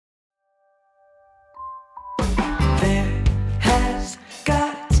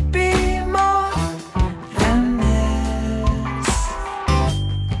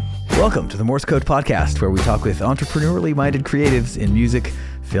Welcome to the Morse Code Podcast, where we talk with entrepreneurially minded creatives in music,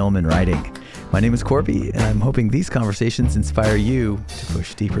 film, and writing. My name is Korby, and I'm hoping these conversations inspire you to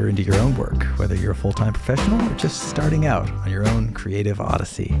push deeper into your own work, whether you're a full-time professional or just starting out on your own creative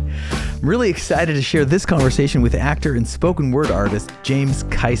odyssey. I'm really excited to share this conversation with actor and spoken word artist James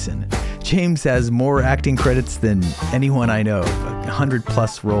Kyson. James has more acting credits than anyone I know, 100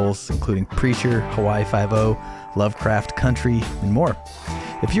 plus roles, including Preacher, Hawaii Five-0, Lovecraft Country, and more.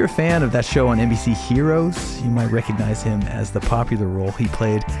 If you're a fan of that show on NBC Heroes, you might recognize him as the popular role he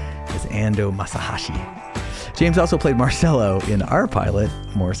played as Ando Masahashi. James also played Marcello in our pilot,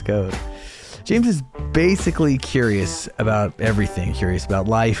 Morse Code. James is basically curious about everything, curious about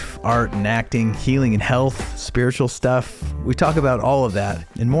life, art and acting, healing and health, spiritual stuff. We talk about all of that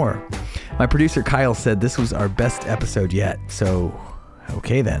and more. My producer Kyle said this was our best episode yet, so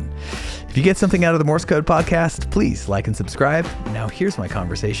okay then. If you get something out of the Morse Code Podcast, please like and subscribe. Now here's my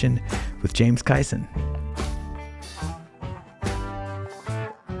conversation with James Kyson.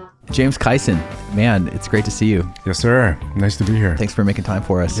 James Kyson, man, it's great to see you. Yes, sir. Nice to be here. Thanks for making time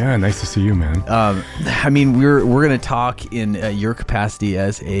for us. Yeah, nice to see you, man. We're going to talk in your capacity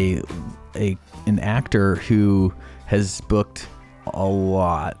as an actor who has booked a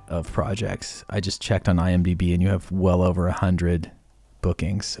lot of projects. I just checked on IMDb, and you have well over 100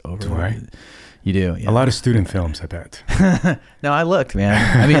 bookings over. Do I? You do. Yeah. A lot of student films, I bet. No, I looked,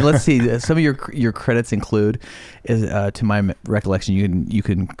 man. I mean, let's see. Some of your credits include, to my recollection, you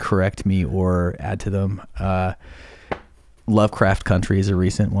can correct me or add to them. Lovecraft Country is a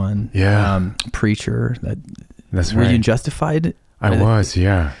recent one. Yeah. Preacher. That's were right. you in Justified? I was,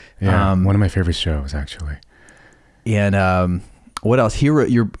 yeah. One of my favorite shows, actually. And what else?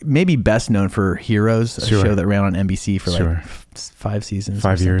 You're maybe best known for Heroes, a show that ran on NBC for like 5 seasons.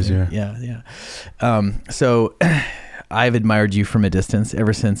 5 years, yeah. Yeah. So I've admired you from a distance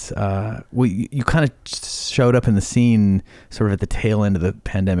ever since you kind of showed up in the scene sort of at the tail end of the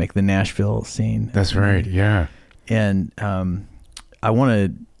pandemic, the Nashville scene. That's right, yeah. And I want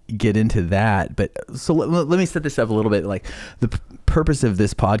to get into that, but so let me set this up a little bit. Like the purpose of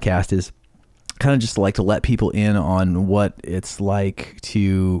this podcast is kind of just like to let people in on what it's like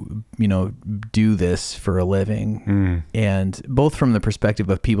to, do this for a living, and both from the perspective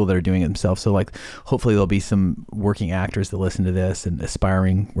of people that are doing it themselves. So like, hopefully there'll be some working actors that listen to this and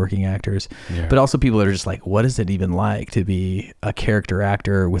aspiring working actors, but also people that are just like, what is it even like to be a character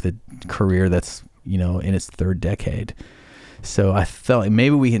actor with a career that's, in its third decade? So I felt like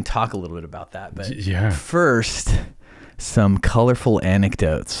maybe we can talk a little bit about that, but first, some colorful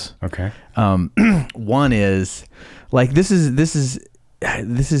anecdotes. Okay. One is like, this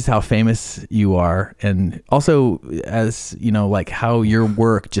is how famous you are. And also as, like how your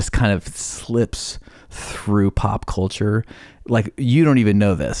work just kind of slips through pop culture. Like you don't even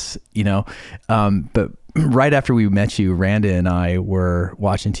know this, but right after we met you, Randa and I were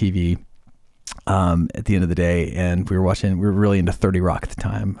watching TV at the end of the day, and we were really into 30 Rock at the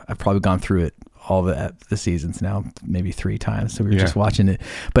time. I've probably gone through it all the seasons now, maybe 3 times. So we were just watching it,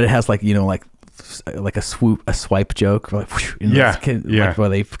 but it has like, like a swipe joke, like, like where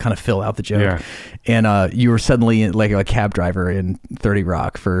they kind of fill out the joke. And you were suddenly in, like a cab driver in 30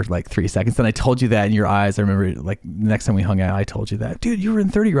 Rock for like 3 seconds. And I told you that in your eyes. I remember like the next time we hung out, I told you that, dude, you were in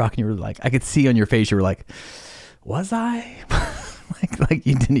 30 Rock, and you were like, I could see on your face, you were like, was I? like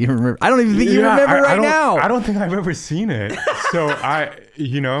you didn't even remember. I don't even think you remember now. I don't think I've ever seen it. So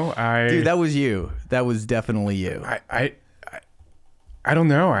dude, that was you. That was definitely you. I don't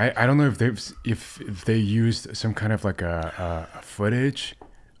know. I don't know if they used some kind of like a footage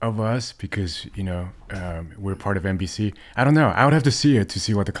of us because we're part of NBC. I don't know. I would have to see it to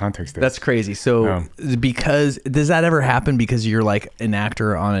see what the context is. That's crazy. So because does that ever happen because you're like an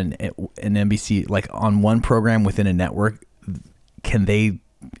actor on an NBC, like on one program within a network? Would they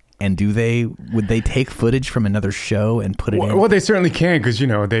take footage from another show and put it in? Well, they certainly can because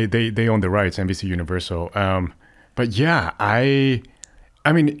they own the rights, NBC Universal. But yeah, I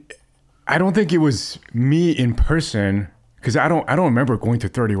mean, I don't think it was me in person because I don't remember going to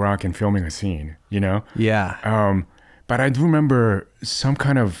 30 Rock and filming a scene. Yeah. But I do remember some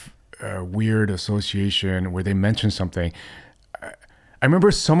kind of weird association where they mentioned something. I remember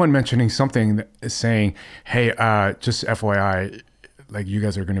someone mentioning something saying, "Hey, just FYI, like you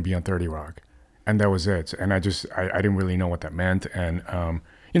guys are going to be on 30 Rock," and that was it. And I didn't really know what that meant, and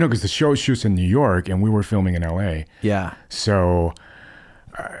because the show shoots in New York and we were filming in LA. Yeah. So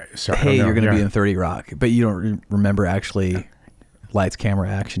hey, you're going to be in 30 Rock, but you don't remember actually lights, camera,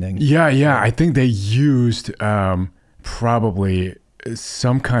 actioning. Yeah. I think they used probably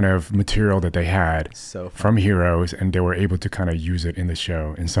some kind of material that they had from heroes, and they were able to kind of use it in the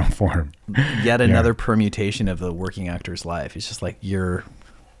show in some form. Yet another permutation of the working actor's life. It's just like you're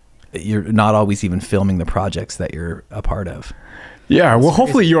not always even filming the projects that you're a part of. Yeah, well,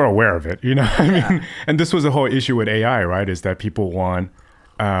 hopefully you're aware of it, you know? I mean, and this was the whole issue with AI, right? Is that people want,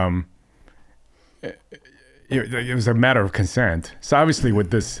 it was a matter of consent. So obviously with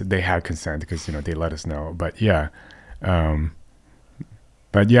this, they had consent because, you know, they let us know. But yeah, I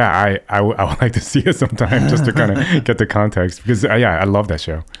would like to see it sometime just to kind of get the context because, I love that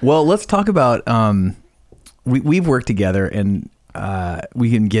show. Well, let's talk about, we've worked together and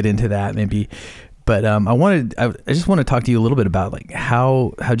we can get into that maybe. But I just want to talk to you a little bit about like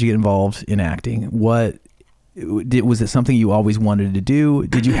how'd you get involved in acting? Was it something you always wanted to do?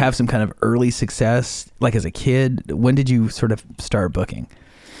 Did you have some kind of early success like as a kid? When did you sort of start booking?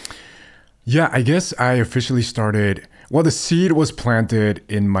 Yeah, I guess I officially started. Well, the seed was planted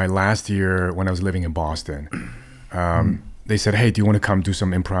in my last year when I was living in Boston. They said, "Hey, do you want to come do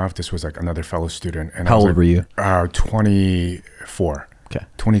some improv?" This was like another fellow student. And how old were you? 24. Okay.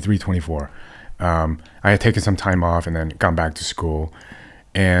 23, 24. I had taken some time off and then gone back to school,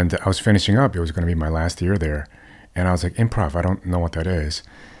 and I was finishing up. It was going to be my last year there, and I was like, improv, I don't know what that is.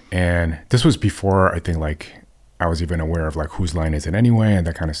 And this was before I think like I was even aware of like whose line is it anyway and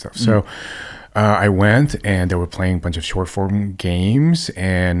that kind of stuff. So I went and they were playing a bunch of short form games,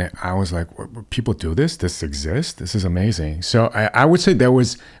 and I was like, people do this? This exists? This is amazing. So I would say that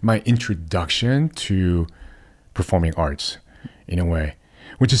was my introduction to performing arts in a way.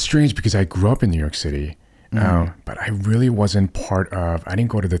 Which is strange because I grew up in New York City, but I really wasn't I didn't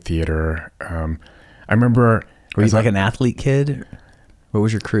go to the theater. I remember... Were you like an athlete kid? What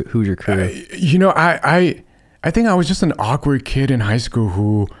was your crew? Who was your crew? I think I was just an awkward kid in high school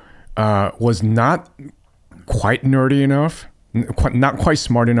who was not quite nerdy enough, not quite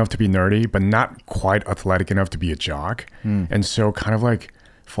smart enough to be nerdy, but not quite athletic enough to be a jock. And so kind of like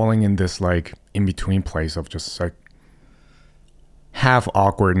falling in this like in-between place of just like half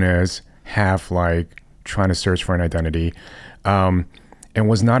awkwardness, half like trying to search for an identity, and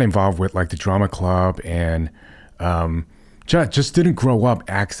was not involved with like the drama club, and just didn't grow up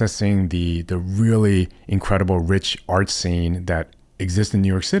accessing the really incredible rich art scene that exists in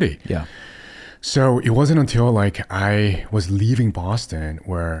New York City. Yeah. So it wasn't until like I was leaving Boston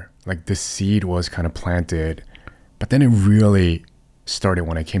where like the seed was kind of planted, but then it really started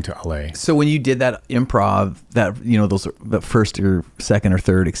when I came to LA. So when you did that improv, that the first or second or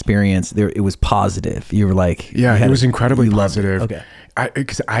third experience, it was positive. You were like, it was incredibly positive. Okay,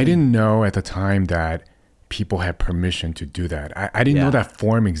 because I didn't know at the time that people had permission to do that. I didn't know that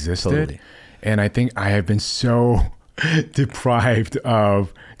form existed, totally. And I think I have been so deprived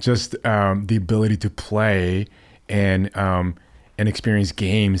of just the ability to play and experience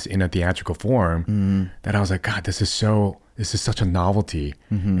games in a theatrical form that I was like, God, this is such a novelty,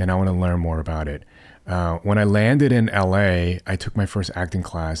 and I want to learn more about it. When I landed in LA, I took my first acting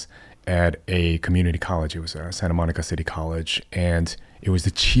class at a community college. It was Santa Monica City College, and it was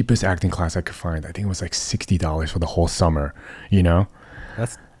the cheapest acting class I could find. I think it was like $60 for the whole summer, you know?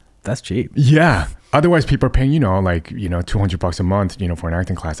 That's cheap. Yeah. Otherwise, people are paying, $200 a month, for an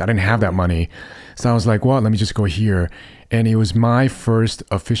acting class. I didn't have that money. So I was like, well, let me just go here. And it was my first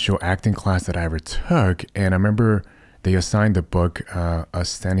official acting class that I ever took. And I remember they assigned the book,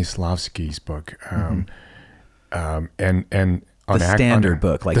 Stanislavski's book. And on the standard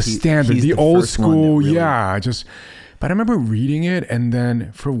book. Like the standard, the old school. Really... Yeah. But I remember reading it. And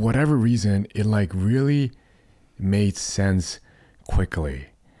then for whatever reason, it like really made sense quickly.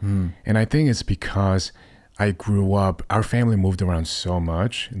 And I think it's because I grew up, our family moved around so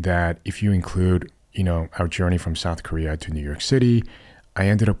much that if you include, our journey from South Korea to New York City, I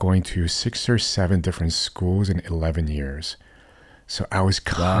ended up going to 6 or 7 different schools in 11 years. So I was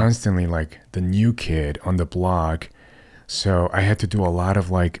constantly like the new kid on the block. So I had to do a lot of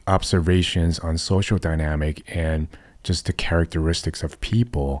like observations on social dynamic and just the characteristics of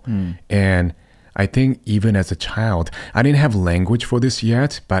people. And I think even as a child, I didn't have language for this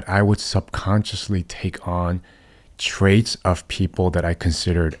yet, but I would subconsciously take on traits of people that I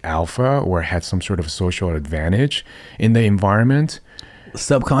considered alpha or had some sort of social advantage in the environment.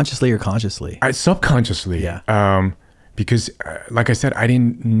 Subconsciously or consciously? Subconsciously. Yeah. Because like I said, I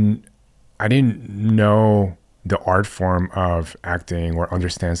didn't know the art form of acting or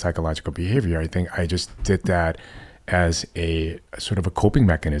understand psychological behavior. I think I just did that as a sort of a coping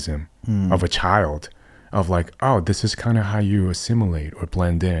mechanism of a child, of like, oh, this is kind of how you assimilate or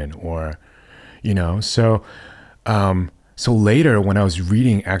blend in, or, so later when I was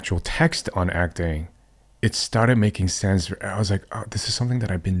reading actual text on acting, it started making sense. I was like, oh, this is something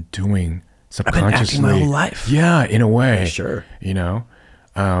that I've been doing I've been subconsciously acting my whole life. Yeah, in a way. Sure. You know?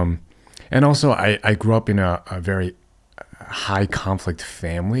 And also I grew up in a very high conflict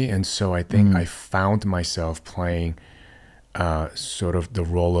family. And so I think I found myself playing sort of the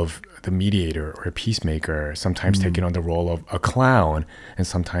role of the mediator or a peacemaker, sometimes taking on the role of a clown, and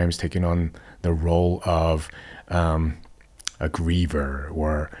sometimes taking on the role of a griever,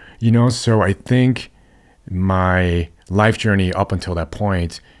 or, you know, so I think my life journey up until that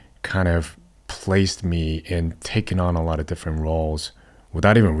point kind of placed me in taking on a lot of different roles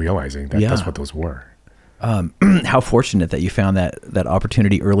without even realizing that that's what those were. How fortunate that you found that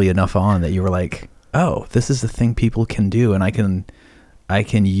opportunity early enough on that you were like, oh, this is the thing people can do, and I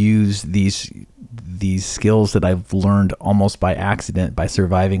can use these skills that I've learned almost by accident by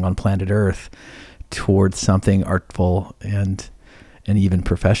surviving on planet Earth towards something artful and even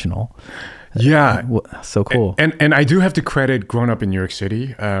professional. Yeah. So cool. And I do have to credit growing up in New York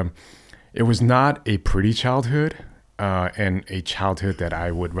City. It was not a pretty childhood, and a childhood that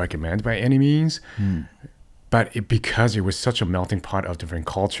I would recommend by any means. But because it was such a melting pot of different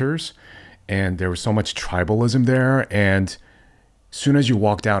cultures, and there was so much tribalism there, and soon as you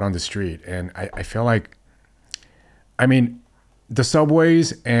walked out on the street, and I feel like, I mean, the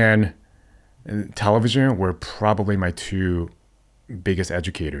subways and television were probably my two biggest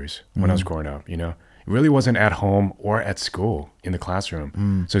educators when I was growing up, you know. It really wasn't at home or at school in the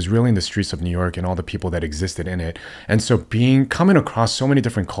classroom. So it's really in the streets of New York and all the people that existed in it. And so coming across so many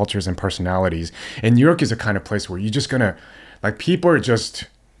different cultures and personalities, and New York is a kind of place where you're just gonna, like, people are just,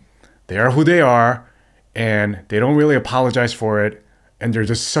 they are who they are, and they don't really apologize for it. And there's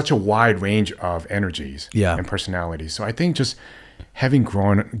just such a wide range of energies and personalities. So I think just having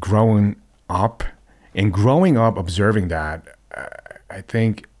grown up and growing up observing that, I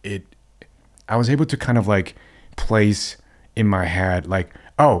think I was able to kind of like place in my head, like,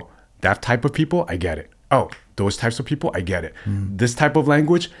 oh, that type of people, I get it. Oh, those types of people, I get it. This type of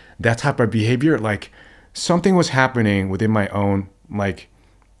language, that type of behavior, like something was happening within my own like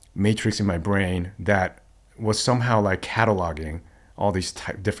matrix in my brain that was somehow like cataloging all these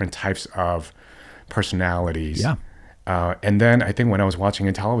different types of personalities. And then I think when I was watching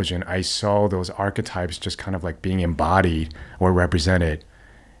in television, I saw those archetypes just kind of like being embodied or represented.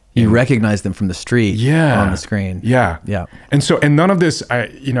 You recognize them from the street on the screen. Yeah. And none of this,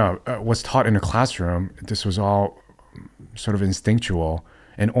 was taught in a classroom. This was all sort of instinctual.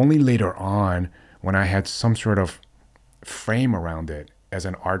 And only later on, when I had some sort of frame around it as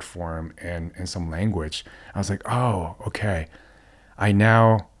an art form and some language, I was like, oh, okay. I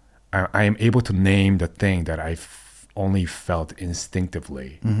am able to name the thing that I've only felt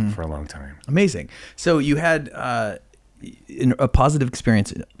instinctively for a long time. Amazing. So you had a positive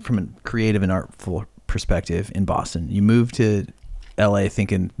experience from a creative and artful perspective in Boston. You moved to LA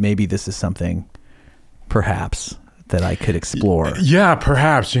thinking maybe this is something perhaps that I could explore. Yeah,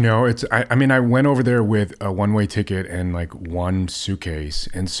 perhaps, you know, I went over there with a one-way ticket and like one suitcase.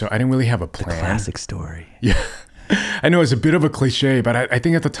 And so I didn't really have a plan. The classic story. Yeah. I know it's a bit of a cliche, but I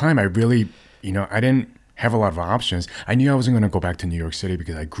think at the time I really, I didn't have a lot of options. I knew I wasn't going to go back to New York City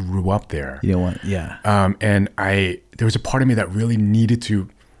because I grew up there. You know what? Yeah. And there was a part of me that really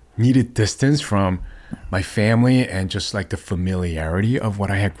needed distance from my family and just like the familiarity of what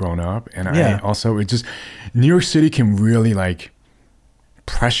I had grown up. And New York City can really like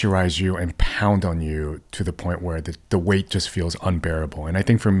pressurize you and pound on you to the point where the weight just feels unbearable. And I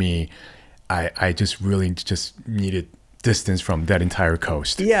think for me, I just really just needed distance from that entire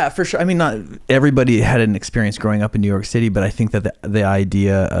coast. Yeah, for sure. I mean, not everybody had an experience growing up in New York City, but I think that the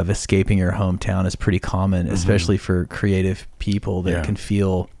idea of escaping your hometown is pretty common, especially for creative people that can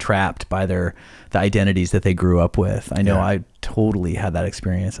feel trapped by the identities that they grew up with. I know I totally had that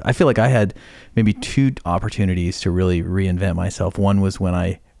experience. I feel like I had maybe two opportunities to really reinvent myself. One was when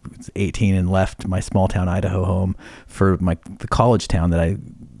I was 18 and left my small town Idaho home for the college town that I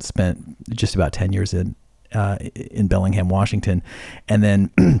spent just about 10 years in Bellingham, Washington. And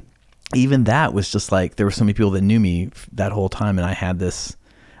then even that was just like, there were so many people that knew me that whole time, and I had this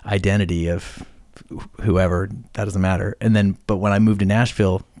identity of whoever, that doesn't matter. And then, but when I moved to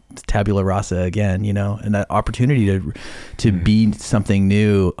Nashville, it's tabula rasa again, and that opportunity to be something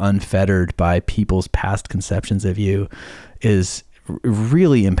new, unfettered by people's past conceptions of you, is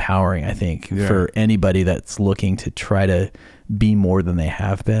really empowering, I think, for anybody that's looking to try to be more than they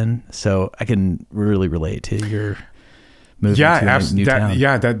have been. So I can really relate to your moving to a new town.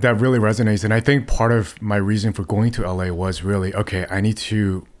 Yeah, that really resonates. And I think part of my reason for going to LA was really, okay, I need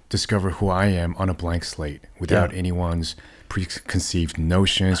to discover who I am on a blank slate without anyone's preconceived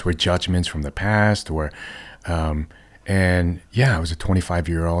notions or judgments from the past, or and yeah, I was a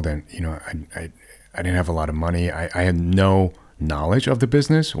 25-year-old, and I didn't have a lot of money. I had no knowledge of the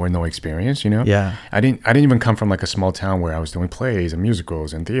business or no experience. Yeah. I didn't even come from like a small town where I was doing plays and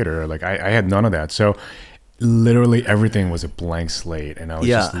musicals and theater. Like I had none of that. So literally everything was a blank slate, and I was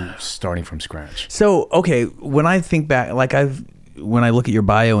just starting from scratch. So, okay, when I think back, like when I look at your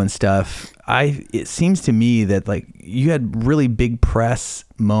bio and stuff, it seems to me that like you had really big press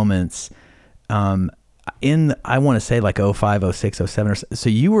moments in, I want to say like 05, 06, 07. So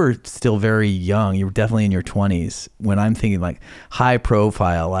you were still very young. You were definitely in your 20s when I'm thinking like high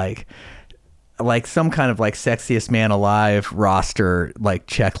profile, like some kind of like sexiest man alive roster, like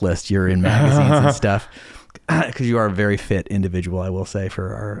checklist. You're in magazines and stuff. Because you are a very fit individual, I will say,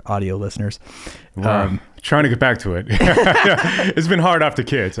 for our audio listeners. Trying to get back to it. It's been hard after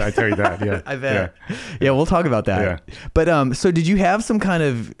kids, I tell you that. Yeah, I bet. Yeah, we'll talk about that. Yeah. But so did you have some kind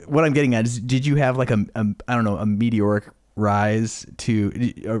of, what I'm getting at is, did you have like a meteoric rise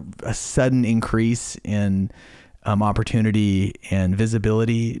to a sudden increase in opportunity and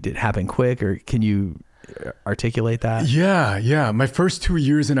visibility? Did it happen quick, or can you articulate that? Yeah. My first 2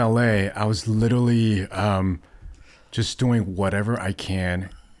 years in LA, I was literally just doing whatever I can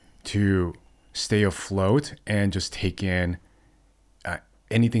to stay afloat and just take in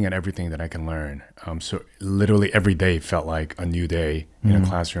anything and everything that I can learn. So literally every day felt like a new day in a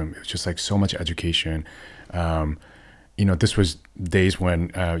classroom. It was just like so much education. This was days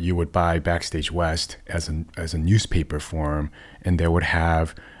when you would buy Backstage West as a newspaper form, and they would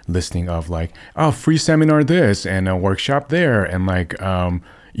have listing of like, oh, free seminar this and a workshop there, and like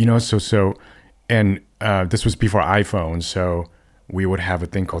this was before iPhone, so we would have a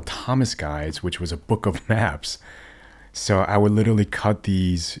thing called Thomas Guides, which was a book of maps. So I would literally cut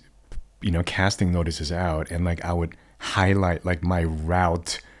these casting notices out, and like I would highlight like my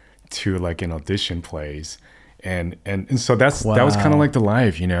route to like an audition place, and so that was kind of like the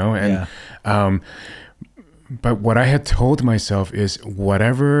life, and but what I had told myself is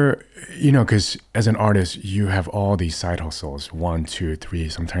whatever, because as an artist, you have all these side hustles, 1, 2, 3,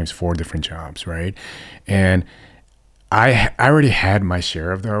 sometimes 4 different jobs, right? And I already had my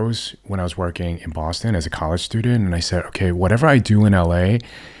share of those when I was working in Boston as a college student. And I said, okay, whatever I do in LA,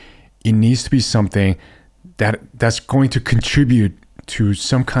 it needs to be something that's going to contribute to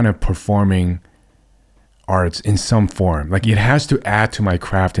some kind of performing arts in some form. Like it has to add to my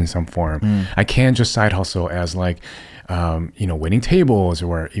craft in some form. I can't just side hustle as like, waiting tables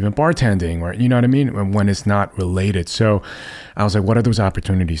or even bartending, or, you know what I mean? When it's not related. So I was like, what are those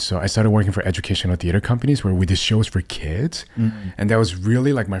opportunities? So I started working for educational theater companies where we did shows for kids. And that was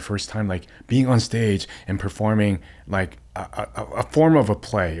really like my first time, like being on stage and performing like a form of a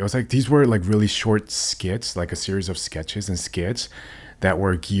play. It was like, these were like really short skits, like a series of sketches and skits that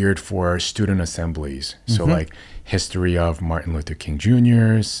were geared for student assemblies. So like history of Martin Luther King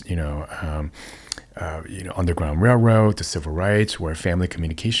Jr.'s, Underground Railroad, the civil rights, where family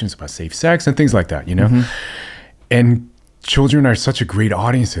communications about safe sex and things like that, And children are such a great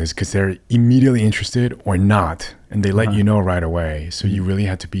audiences because they're immediately interested or not, and they let you know right away. So you really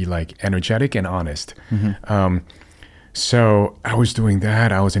had to be like energetic and honest. So I was doing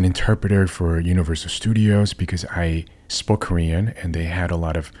that. I was an interpreter for Universal Studios because I spoke Korean, and they had a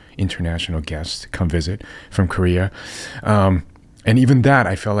lot of international guests come visit from Korea. And even that,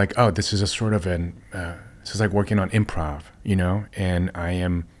 I felt like, oh, this is a sort of this is like working on improv, and I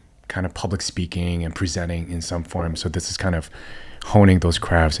am kind of public speaking and presenting in some form. So this is kind of honing those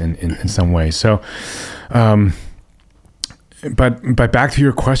crafts in some way. So, but back to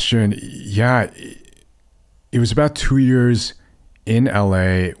your question, it was about 2 years in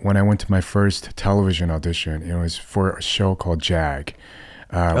LA when I went to my first television audition. It was for a show called JAG.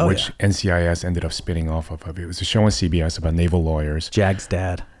 Which NCIS ended up spinning off of. It was a show on CBS about naval lawyers. JAG's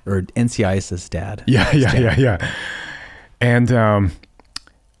dad, or NCIS's dad. Yeah. And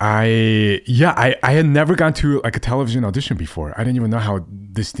I had never gone to like a television audition before. I didn't even know how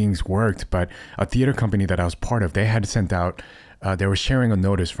these things worked. But a theater company that I was part of, they had sent out. They were sharing a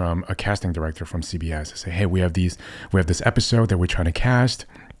notice from a casting director from CBS to say, hey, we have this episode that we're trying to cast,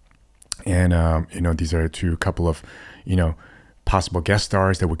 and these are a couple of possible guest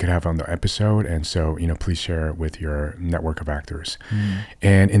stars that we could have on the episode, and so please share with your network of actors.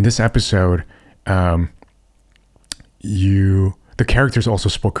 And in this episode, the characters also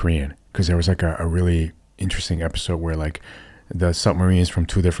spoke Korean, because there was like a really interesting episode where like the submarines from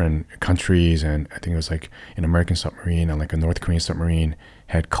 2 different countries, and I think it was like an American submarine and like a North Korean submarine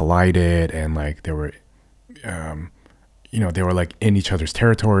had collided, and like there were they were like in each other's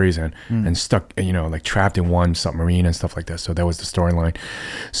territories and stuck, like trapped in one submarine and stuff like that. So that was the storyline.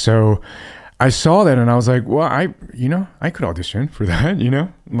 So I saw that and I was like, well, I could audition for that,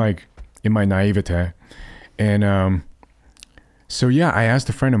 like in my naivete. And so yeah, I asked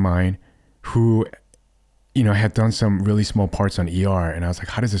a friend of mine who, had done some really small parts on ER, and I was like,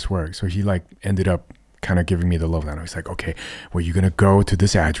 how does this work? So he like ended up kind of giving me the lowdown. I was like, okay, well, you're going to go to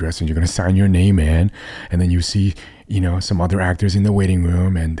this address and you're going to sign your name in, and then you see, some other actors in the waiting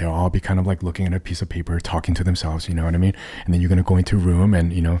room, and they'll all be kind of like looking at a piece of paper, talking to themselves, you know what I mean? And then you're going to go into a room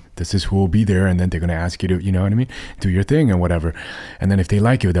and, this is who will be there. And then they're going to ask you to, you know what I mean? Do your thing and whatever. And then if they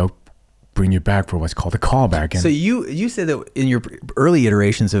like you, they'll bring you back for what's called a callback. And so you said that in your early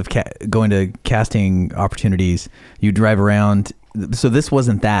iterations of going to casting opportunities, you drive around. So this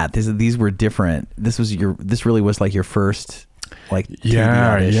wasn't that. These were different. This really was like your first like TV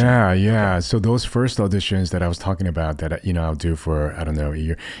audition. Yeah. So those first auditions that I was talking about that I'll do for I don't know a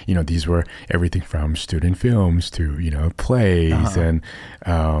year. These were everything from student films to plays and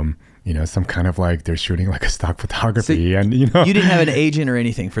some kind of like they're shooting like a stock photography. So and you didn't have an agent or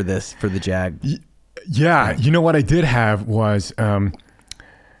anything for the JAG. Yeah, what I did have was a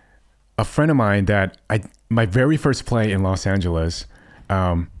friend of mine that my very first play in Los Angeles,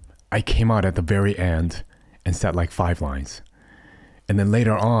 I came out at the very end and said like 5 lines. And then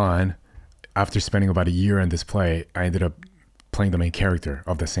later on, after spending about a year in this play, I ended up playing the main character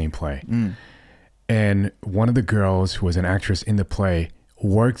of the same play. And one of the girls who was an actress in the play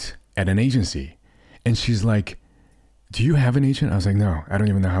worked at an agency. And she's like, do you have an agent? I was like, no, I don't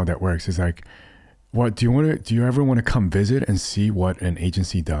even know how that works. It's like, what, do you ever want to come visit and see what an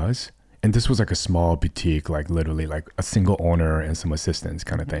agency does? And this was like a small boutique, like literally like a single owner and some assistants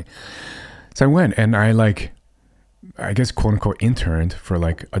kind of thing. So I went and I guess quote unquote interned for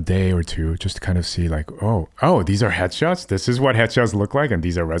like a day or two just to kind of see like, oh, these are headshots. This is what headshots look like. And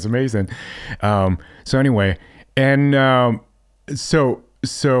these are resumes. And so anyway, and so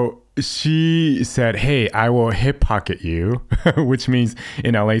she said, hey, I will hip pocket you, which means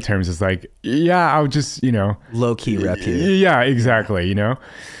in LA terms, it's like, yeah, I'll just, low key rep you. Yeah, exactly.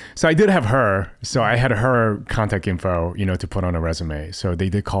 So I did have her. So I had her contact info, to put on a resume. So they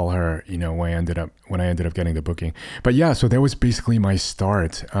did call her, when I ended up getting the booking. But yeah, so that was basically my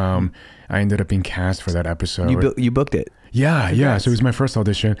start. I ended up being cast for that episode. You booked it. Yeah. So it was my first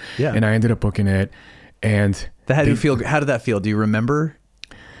audition. Yeah. And I ended up booking it. And how did that feel? Do you remember?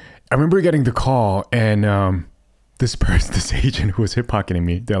 I remember getting the call and this agent who was hip pocketing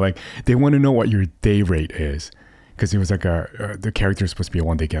me, they want to know what your day rate is. Because it was like the character is supposed to be a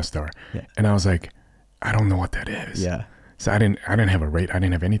one-day guest star. Yeah. And I was like, I don't know what that is. Yeah. So I didn't have a rate. I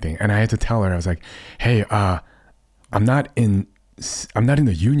didn't have anything. And I had to tell her, I was like, hey, I'm not in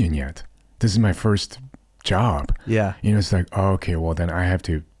the union yet. This is my first job. Yeah. It's like, oh, okay, well then I have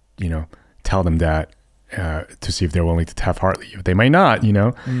to, tell them that to see if they're willing to Taft-Hartley you. They might not,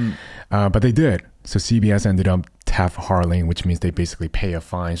 but they did. So CBS ended up Taft-Hartleying, which means they basically pay a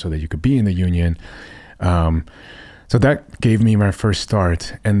fine so that you could be in the union. So that gave me my first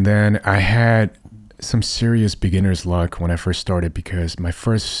start. And then I had some serious beginner's luck when I first started because my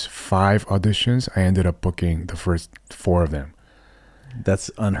first 5 auditions, I ended up booking the first 4 of them. That's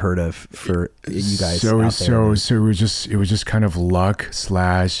unheard of for you guys. So it was just kind of luck /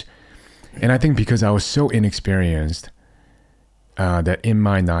 and I think because I was so inexperienced, that in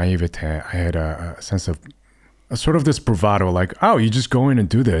my naivete, I had a sense of sort of this bravado, like, oh, you just go in and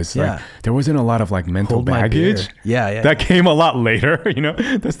do this. Yeah. Like, there wasn't a lot of like mental baggage. Yeah. That came a lot later,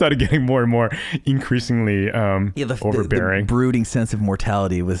 that started getting more and more increasingly overbearing. The brooding sense of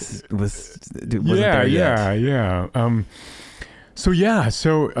mortality wasn't there yet. Yeah. So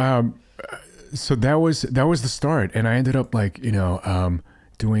that was the start. And I ended up like,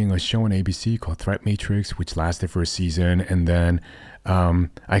 doing a show on ABC called Threat Matrix, which lasted for a season. And then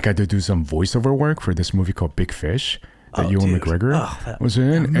I got to do some voiceover work for this movie called Big Fish that Ewan McGregor was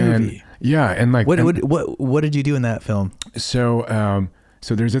in. And yeah, and like what did you do in that film? So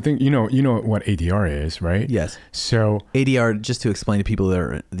there's a thing, you know what ADR is, right? Yes. So ADR, just to explain to people that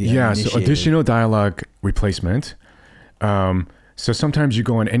are so additional dialogue replacement. So sometimes you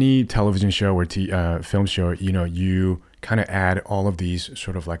go on any television show or film show, you kind of add all of these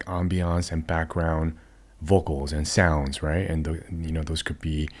sort of like ambiance and background vocals and sounds, right? And those could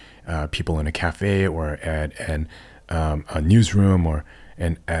be people in a cafe or at a newsroom or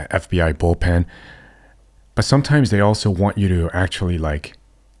an FBI bullpen. But sometimes they also want you to actually like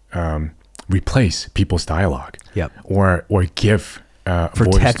replace people's dialogue. Yep. Or give for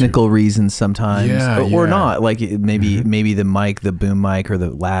technical reasons sometimes, or not. Like maybe the mic, the boom mic, or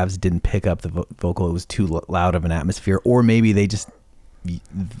the lavs didn't pick up the vocal. It was too loud of an atmosphere, or maybe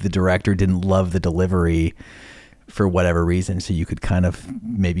the director didn't love the delivery for whatever reason. So you could kind of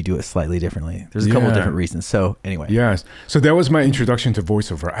maybe do it slightly differently. There's a couple of different reasons. So anyway, yes. So that was my introduction to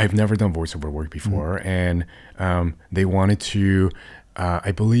voiceover. I've never done voiceover work before, and they wanted to.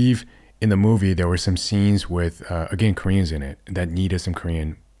 I believe in the movie there were some scenes with again Koreans in it that needed some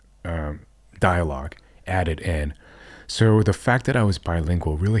Korean dialogue added in. So the fact that I was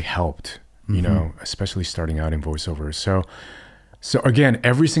bilingual really helped, you know, especially starting out in voiceover. So again,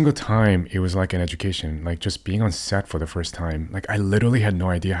 every single time it was like an education, like just being on set for the first time. Like I literally had no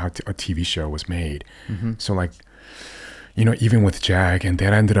idea how a TV show was made. So like, you know, even with Jag, and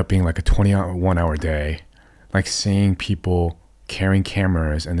that ended up being like a 21-hour day, like seeing people carrying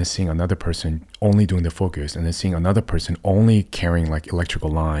cameras and then seeing another person only doing the focus and then seeing another person only carrying like electrical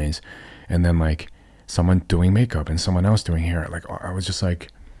lines and then like someone doing makeup and someone else doing hair. Like I was just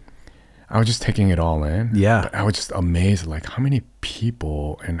taking it all in. Yeah. But I was just amazed like how many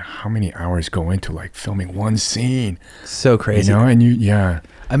people and how many hours go into like filming one scene. So crazy. You know, and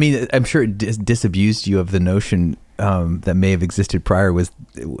I mean, I'm sure it disabused you of the notion that may have existed prior, was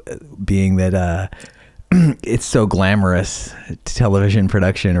being that it's so glamorous, television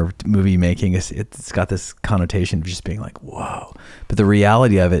production or movie making. It's got this connotation of just being like, whoa. But the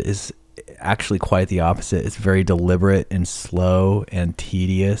reality of it is actually quite the opposite. It's very deliberate and slow and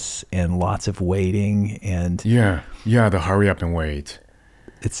tedious and lots of waiting and the hurry up and wait.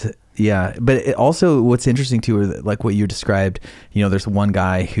 But it also, what's interesting too, are like what you described, you know, there's one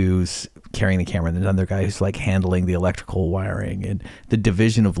guy who's carrying the camera and another guy who's like handling the electrical wiring, and the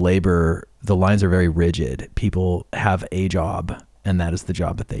division of labor, the lines are very rigid. People have a job and that is the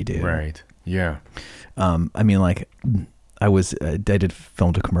job that they do. Right. Yeah. I mean, like I did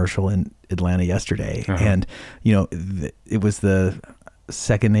filmed a commercial in Atlanta yesterday, and you know, it was the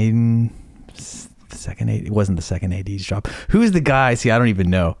second AD. It wasn't the second AD's job. Who is the guy? See, I don't even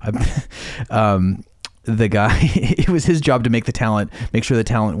know. The guy, it was his job to make sure the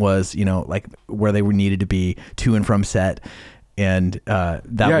talent was, you know, like where they were needed to be to and from set. And that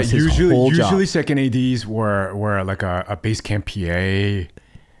was his whole job. Usually second ADs were like a base camp PA.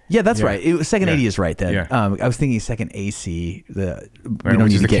 Yeah, that's right. It was second AD is right then. I was thinking second AC. We don't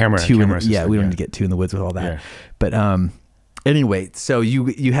need to get we don't need to get too in the woods with all that. Yeah. But anyway, so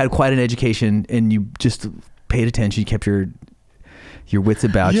you had quite an education and you just paid attention. You kept your wits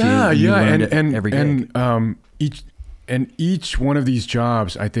about you. You learned every gig. And each one of these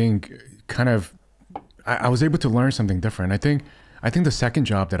jobs, I think, kind of, I was able to learn something different. I think the second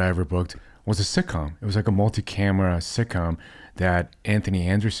job that I ever booked was a sitcom. It was like a multi-camera sitcom that Anthony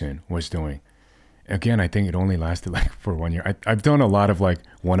Anderson was doing. Again, I think it only lasted like for 1 year. I've done a lot of like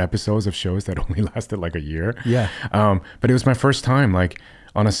one episodes of shows that only lasted like a year. Yeah. But it was my first time like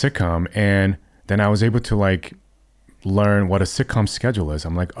on a sitcom, and then I was able to like learn what a sitcom schedule is.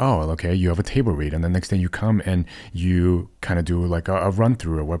 I'm like, oh, okay, you have a table read, and the next day you come and you kind of do like a run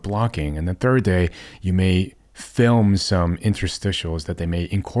through or what blocking, and the third day you may film some interstitials that they may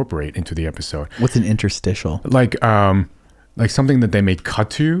incorporate into the episode. What's an interstitial? Like something that they may cut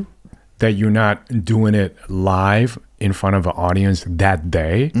to, that you're not doing it live in front of an audience that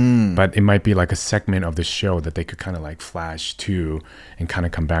day, but it might be like a segment of the show that they could kind of like flash to and kind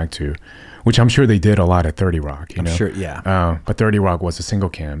of come back to, which I'm sure they did a lot at 30 Rock, you know? Sure, yeah. But 30 Rock was a single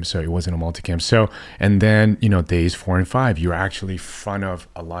cam, so it wasn't a multicam. So, and then, you know, days 4 and 5, you're actually in front of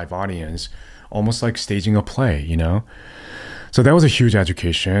a live audience, almost like staging a play, you know? So that was a huge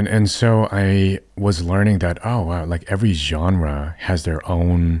education. And so I was learning that, oh, wow, like every genre has their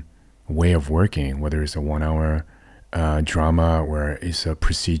own way of working, whether it's a 1 hour drama where it's a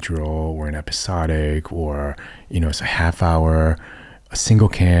procedural or an episodic, or, you know, it's a half hour, a single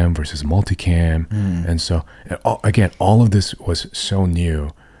cam versus multicam. And so again, all of this was so new.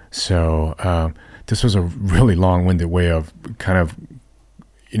 So this was a really long-winded way of kind of,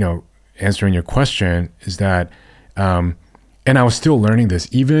 you know, answering your question, is that and I was still learning this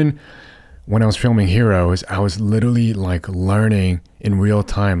even when I was filming Heroes. I was literally like learning in real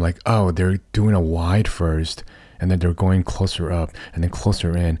time, like, oh, they're doing a wide first, and then they're going closer up and then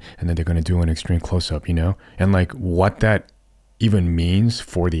closer in, and then they're going to do an extreme close-up, you know, and like what that even means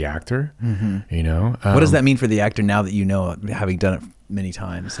for the actor, you know. What does that mean for the actor now that you know, having done it many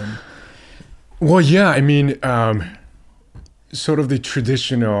times? And well, yeah, I mean, sort of the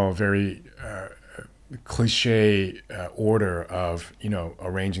traditional, very cliche order of, you know,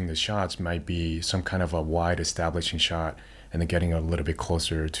 arranging the shots might be some kind of a wide establishing shot, and then getting a little bit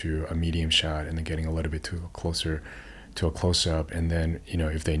closer to a medium shot, and then getting a little bit closer to a close-up, and then,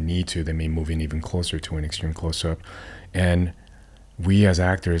 if they need to, they may move in even closer to an extreme close-up. And we as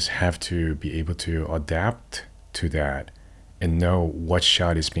actors have to be able to adapt to that and know what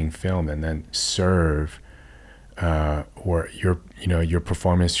shot is being filmed, and then serve or your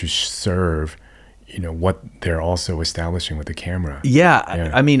performance to serve what they're also establishing with the camera. Yeah.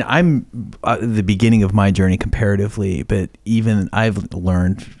 I mean, I'm at the beginning of my journey comparatively, but even I've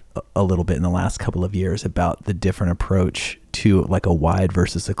learned a little bit in the last couple of years about the different approach to like a wide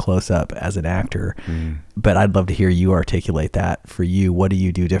versus a close-up as an actor. But I'd love to hear you articulate that for you. What do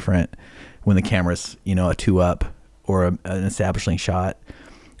you do different when the camera's, a 2-up or an establishing shot,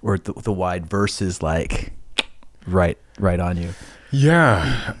 or the wide versus like right on you?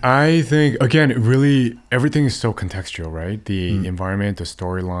 Yeah, I think, again, really everything is so contextual, right? The environment, the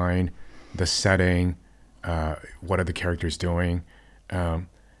storyline, the setting, what are the characters doing?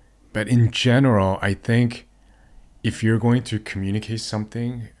 But in general, I think if you're going to communicate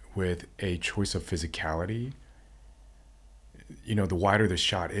something with a choice of physicality, the wider the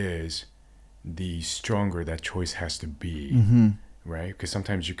shot is, the stronger that choice has to be, right? Because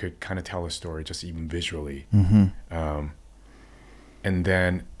sometimes you could kind of tell a story just even visually. And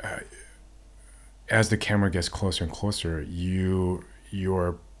then as the camera gets closer and closer,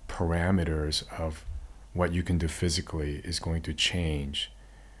 your parameters of what you can do physically is going to change.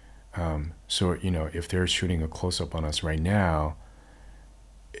 So, if they're shooting a close-up on us right now,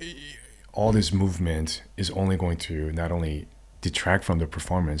 all this movement is only going to not only detract from the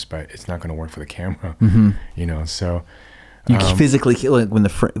performance, but it's not going to work for the camera, so. You physically, like when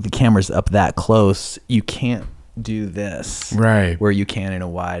the camera's up that close, you can't do this. Right. Where you can in a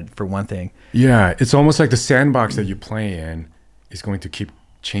wide, for one thing. Yeah, it's almost like the sandbox that you play in is going to keep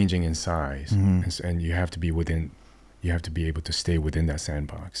changing in size. And you have to be able to stay within that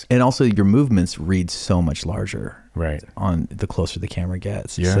sandbox. And also your movements read so much larger, right, on the closer the camera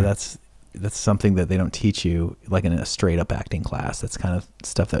gets. Yeah. So that's something that they don't teach you like in a straight up acting class. That's kind of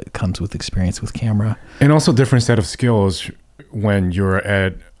stuff that comes with experience with camera. And also different set of skills when you're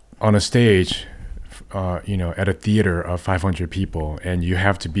on a stage, at a theater of 500 people, and you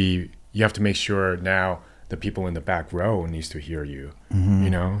have to make sure now the people in the back row needs to hear you,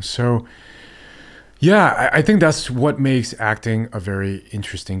 so yeah, I think that's what makes acting a very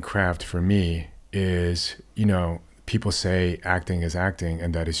interesting craft for me is, people say acting is acting,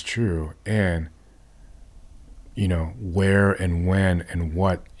 and that is true. And, where and when and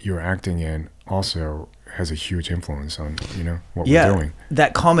what you're acting in also has a huge influence on, what we're doing.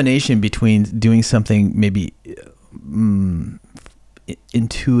 That combination between doing something maybe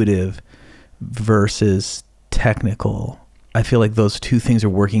intuitive versus technical, I feel like those two things are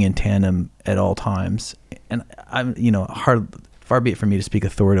working in tandem at all times. And I'm, far be it from me to speak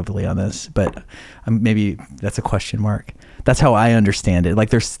authoritatively on this, but maybe that's a question mark. That's how I understand it. Like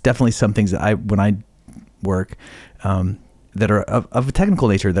there's definitely some things that when I work, that are of a technical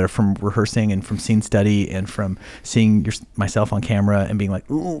nature, that are from rehearsing and from scene study and from seeing myself on camera and being like,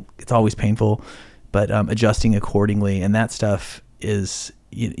 ooh, it's always painful, but adjusting accordingly. And that stuff is,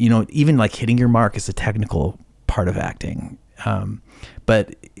 even like hitting your mark is a technical part of acting.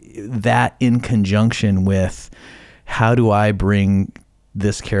 But that in conjunction with how do I bring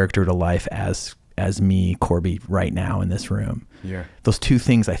this character to life as me, Korby, right now in this room? Yeah. Those two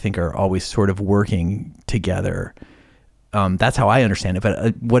things I think are always sort of working together. That's how I understand it.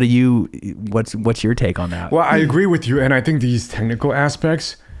 But what's your take on that? Well, I agree with you. And I think these technical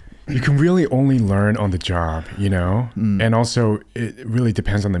aspects, you can really only learn on the job, and also it really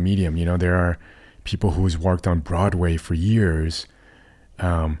depends on the medium. There are people who's worked on Broadway for years,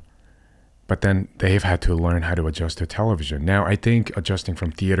 but then they've had to learn how to adjust to television. Now, I think adjusting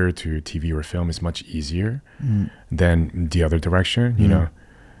from theater to TV or film is much easier than the other direction.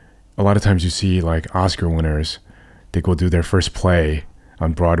 A lot of times you see like Oscar winners, they go do their first play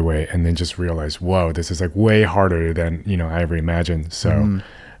on Broadway and then just realize, whoa, this is like way harder than, I ever imagined. So,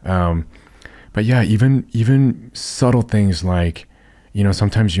 but yeah, even subtle things like,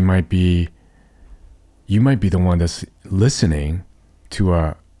 sometimes you might be the one that's listening to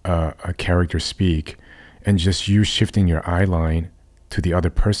a character speak, and just you shifting your eye line to the other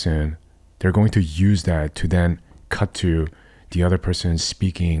person, they're going to use that to then cut to the other person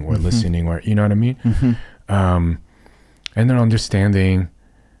speaking or listening, or, you know what I mean? And then understanding,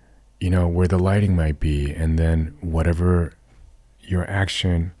 where the lighting might be, and then whatever your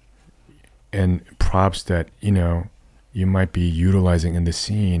action and props that, you might be utilizing in the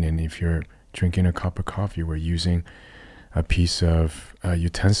scene. And if you're drinking a cup of coffee, we're using a piece of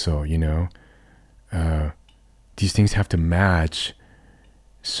utensil, these things have to match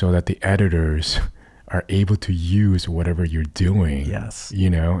so that the editors are able to use whatever you're doing. Yes.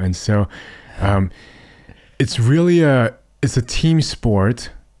 And so it's really it's a team sport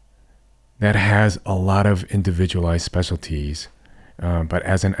that has a lot of individualized specialties. But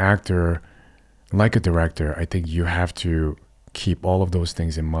as an actor, like a director, I think you have to keep all of those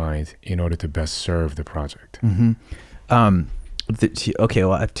things in mind in order to best serve the project. Okay,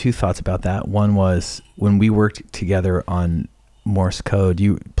 well, I have two thoughts about that. One was when we worked together on Morse Code,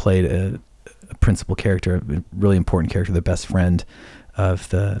 you played a principal character, a really important character, the best friend of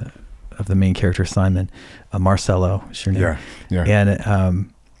the main character, Simon. Marcello is your name. Yeah. And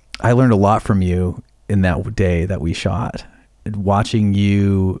I learned a lot from you in that day that we shot. Watching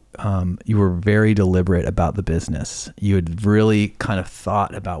you, you were very deliberate about the business. You had really kind of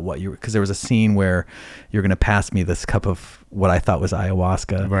thought about what because there was a scene where you're going to pass me this cup of what I thought was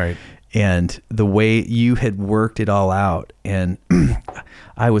ayahuasca. Right. And the way you had worked it all out. And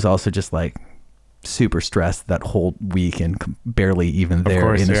I was also just like super stressed that whole week and barely even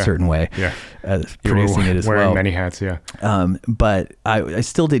there in a certain way. Yeah. Producing it as well. Wearing many hats, yeah. But I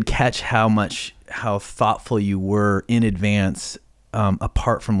still did catch how thoughtful you were in advance,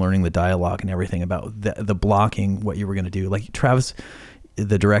 apart from learning the dialogue and everything about the blocking, what you were going to do. Like Travis,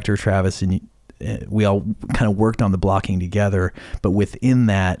 the director, Travis, and we all kind of worked on the blocking together. But within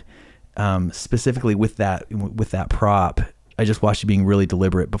that, specifically with that prop, I just watched you being really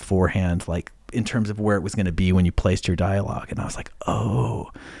deliberate beforehand, like in terms of where it was going to be when you placed your dialogue. And I was like,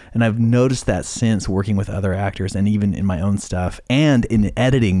 oh, and I've noticed that since working with other actors and even in my own stuff and in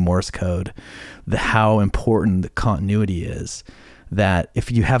editing Morse code, how important the continuity is. That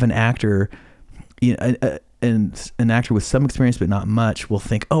if you have an actor, and an actor with some experience but not much will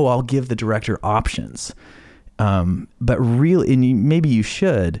think, oh, I'll give the director options. But really, and maybe you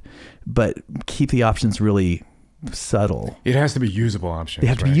should, but keep the options really subtle. It has to be usable options. They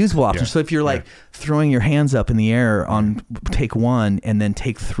have to be usable options. So if you're like throwing your hands up in the air on take one and then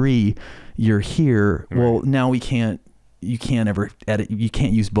take three, you're here. Right. Well, now you can't ever edit. You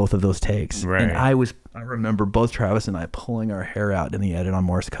can't use both of those takes. Right. And I remember both Travis and I pulling our hair out in the edit on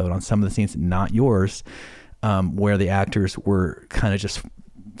Morse code on some of the scenes, not yours, where the actors were kind of just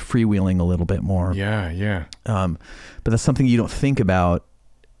freewheeling a little bit more. Yeah. But that's something you don't think about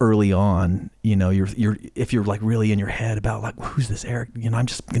early on. You're if you're like really in your head about like, who's this Eric? I'm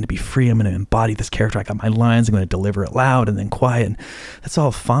just going to be free. I'm going to embody this character. I got my lines. I'm going to deliver it loud and then quiet. And that's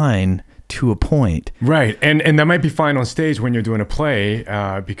all fine to a point. Right. And that might be fine on stage when you're doing a play,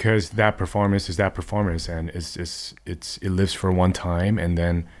 because that performance is that performance, and it lives for one time, and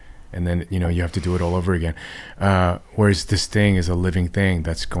then you have to do it all over again. Whereas this thing is a living thing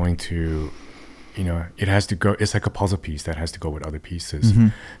that's going to, it has to go. It's like a puzzle piece that has to go with other pieces. Mm-hmm.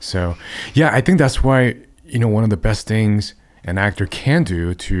 So, yeah, I think that's why, one of the best things an actor can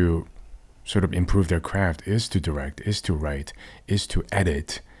do to sort of improve their craft is to direct, is to write, is to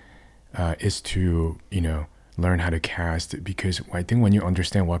edit, is to, learn how to cast. Because I think when you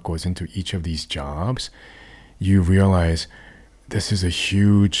understand what goes into each of these jobs, you realize this is a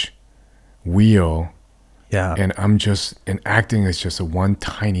huge wheel. Yeah. And acting is just one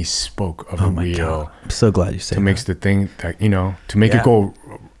tiny spoke of a wheel. God. I'm so glad you said that. Makes the thing that, to make it go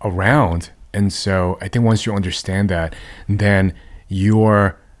around. And so I think once you understand that, then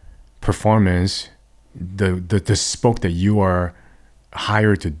your performance, the spoke that you are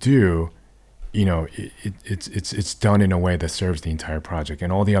hired to do, it's done in a way that serves the entire project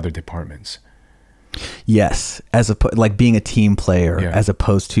and all the other departments. Yes, like being a team player, as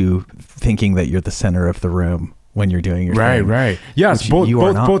opposed to thinking that you're the center of the room when you're doing your thing. Right. Yes,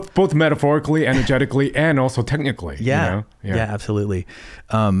 both metaphorically, energetically, and also technically. Yeah, absolutely.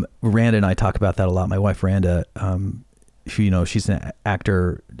 Randa and I talk about that a lot. My wife Randa, she's an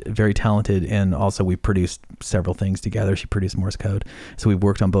actor, very talented, and also we produced several things together. She produced Morse code, so we've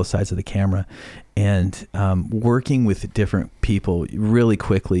worked on both sides of the camera. And working with different people, really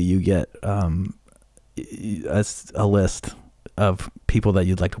quickly you get a list of people that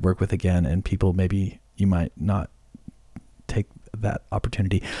you'd like to work with again, and people maybe you might not take that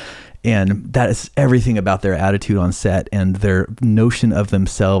opportunity. And that is everything about their attitude on set and their notion of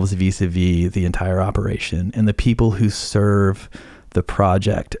themselves vis-a-vis the entire operation. And the people who serve the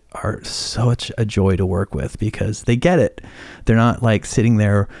project are such a joy to work with because they get it. They're not like sitting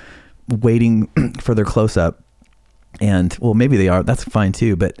there waiting for their close-up. And well, maybe they are. That's fine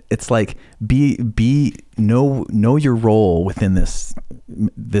too. But it's like know your role within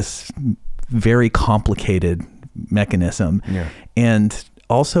this very complicated mechanism, and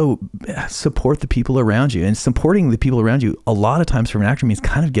also support the people around you. And supporting the people around you, a lot of times for an actor, means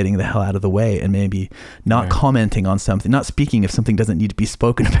kind of getting the hell out of the way and maybe not commenting on something, not speaking if something doesn't need to be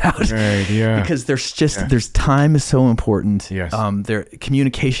spoken about. Right, yeah. Because there's time is so important. Yes. Their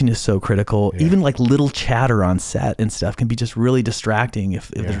communication is so critical. Yeah. Even like little chatter on set and stuff can be just really distracting if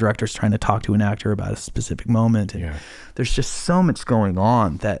the director's trying to talk to an actor about a specific moment. And there's just so much going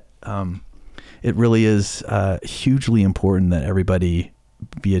on that it really is hugely important that everybody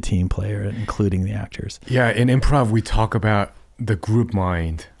be a team player, including the actors. Yeah, in improv, we talk about the group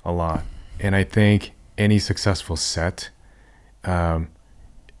mind a lot. And I think any successful set,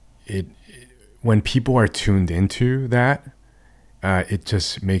 when people are tuned into that, it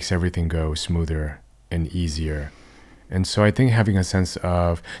just makes everything go smoother and easier. And so I think having a sense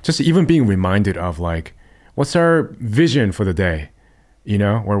of just even being reminded of like, what's our vision for the day,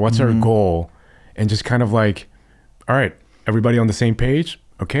 or what's our goal, and just kind of like, all right, everybody on the same page?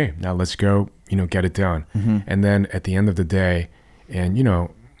 Okay, now let's go, get it done. And then at the end of the day, and,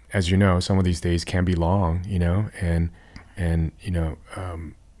 as you know, some of these days can be long, and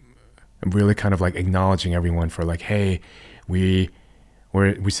really kind of like acknowledging everyone for like, hey, we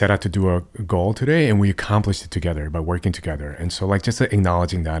set out to do a goal today and we accomplished it together by working together. And so like just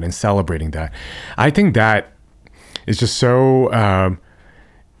acknowledging that and celebrating that. I think that is just so,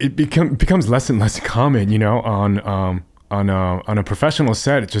 it becomes less and less common, on a professional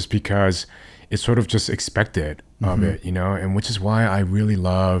set, just because it's sort of just expected of it, and which is why I really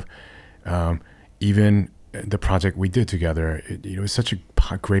love even the project we did together. It was such a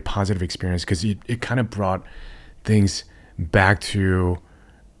great positive experience because it kind of brought things back to,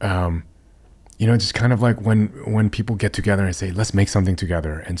 just kind of like when people get together and say, let's make something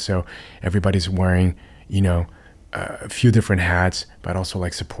together. And so everybody's wearing, a few different hats, but also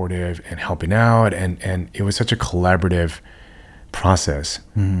like supportive and helping out. And it was such a collaborative process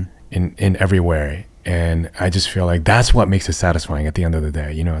in every way. And I just feel like that's what makes it satisfying at the end of the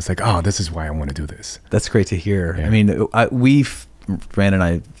day. It's like, oh, this is why I want to do this. That's great to hear. Yeah. I mean, Brand and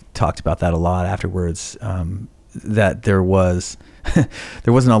I talked about that a lot afterwards, that there wasn't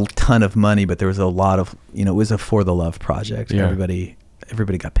a ton of money, but there was a lot of, it was a for the love project. Yeah.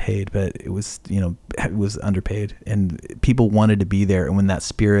 Everybody got paid, but it was, it was underpaid, and people wanted to be there. And when that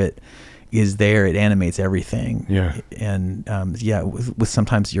spirit is there, it animates everything. Yeah. And with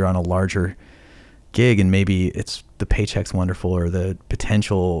sometimes you're on a larger gig and maybe it's the paycheck's wonderful or the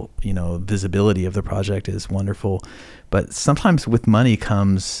potential, visibility of the project is wonderful, but sometimes with money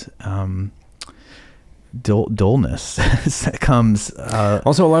comes dullness. comes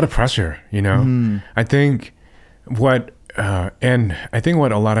also a lot of pressure. I think what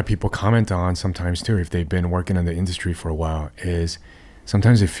a lot of people comment on sometimes too, if they've been working in the industry for a while, is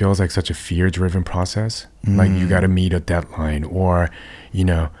sometimes it feels like such a fear-driven process. Like you got to meet a deadline, or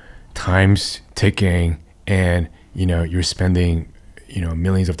time's ticking, and you're spending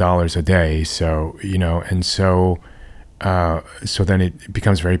millions of dollars a day. So so then it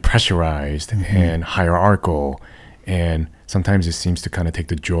becomes very pressurized and hierarchical, and sometimes it seems to kind of take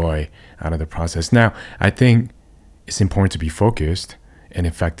the joy out of the process. Now, I think it's important to be focused and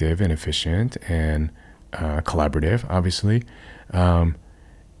effective and efficient and collaborative, obviously.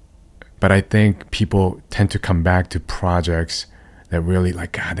 But I think people tend to come back to projects that really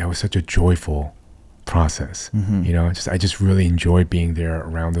like, God, that was such a joyful process. I just really enjoyed being there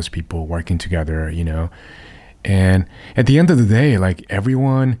around those people, working together, and at the end of the day, like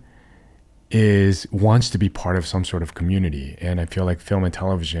everyone wants to be part of some sort of community. And I feel like film and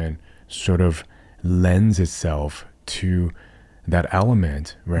television sort of lends itself to that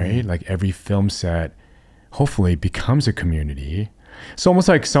element, right? Like every film set hopefully becomes a community. It's almost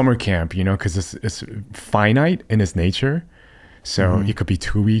like summer camp, because it's finite in its nature. So it could be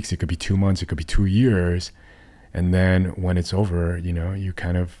 2 weeks, it could be 2 months, it could be 2 years. And then when it's over, you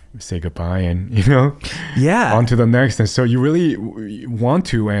kind of say goodbye and, on to the next. And so you really want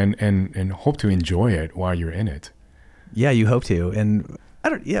to and hope to enjoy it while you're in it. Yeah, you hope to. And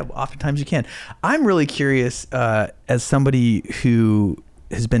oftentimes you can. I'm really curious, as somebody who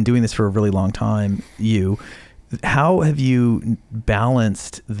has been doing this for a really long time, how have you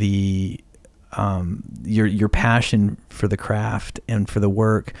balanced the your passion for the craft and for the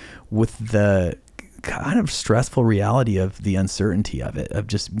work with the kind of stressful reality of the uncertainty of it, of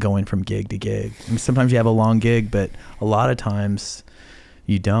just going from gig to gig? I mean, sometimes you have a long gig, but a lot of times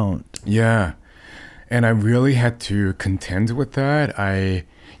you don't. Yeah. And I really had to contend with that.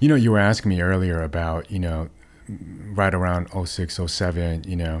 You were asking me earlier about, right around 06,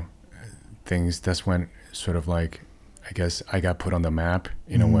 07, things, that's when sort of like, I guess I got put on the map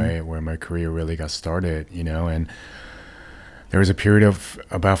in a way where my career really got started, and there was a period of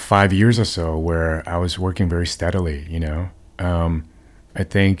about 5 years or so where I was working very steadily, you know. I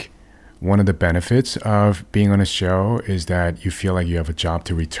think one of the benefits of being on a show is that you feel like you have a job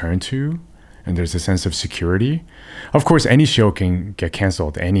to return to, and there's a sense of security. Of course, any show can get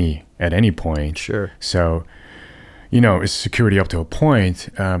canceled at any point. Sure. So, you know, it's security up to a point.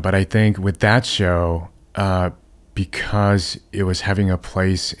 But I think with that show, because it was having a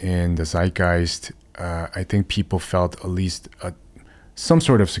place in the zeitgeist, I think people felt at least some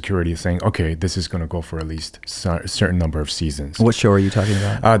sort of security, saying, okay, this is going to go for at least a certain number of seasons. What show are you talking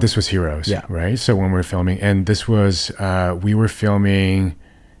about? This was Heroes, yeah. Right? So when we were filming, and this was, we were filming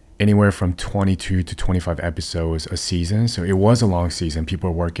anywhere from 22 to 25 episodes a season. So it was a long season. People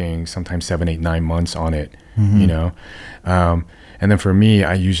were working sometimes 7, 8, 9 months on it, you know? And then for me,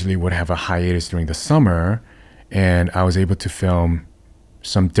 I usually would have a hiatus during the summer, and I was able to film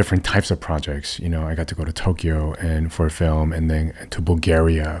some different types of projects. You know, I got to go to Tokyo and for a film, and then to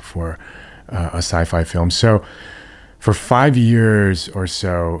Bulgaria for a sci-fi film. So for 5 years or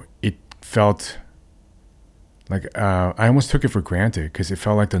so, it felt like I almost took it for granted, because it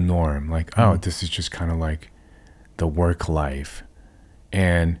felt like the norm. Like, oh, this is just kind of like the work life,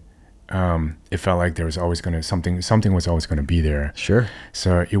 and it felt like there was always going to something was always going to be there. Sure.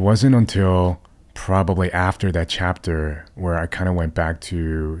 So it wasn't until probably after that chapter where I kind of went back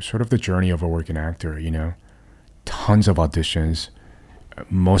to sort of the journey of a working actor. You know, tons of auditions,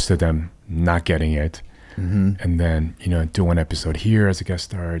 most of them not getting it. And then, you know, do one episode here as a guest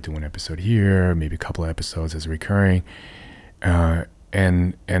star, do one episode here, maybe a couple of episodes as recurring.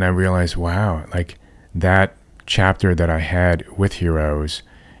 And I realized, wow, like that chapter that I had with Heroes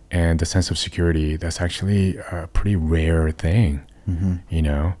and the sense of security, that's actually a pretty rare thing, you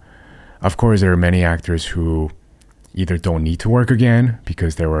know? Of course, there are many actors who either don't need to work again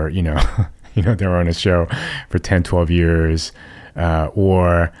because they were, you know, they were on a show for 10, 12 years,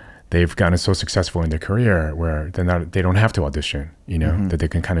 or they've gotten so successful in their career where they don't have to audition, you know, that they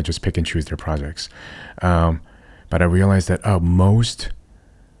can kind of just pick and choose their projects. But I realized that most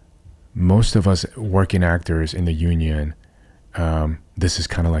of us working actors in the union, this is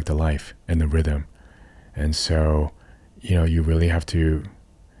kind of like the life and the rhythm. And so, you know, you really have to,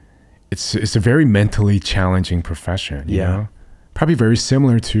 it's a very mentally challenging profession, you know, probably very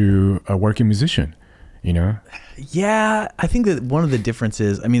similar to a working musician, you know? Yeah, I think that one of the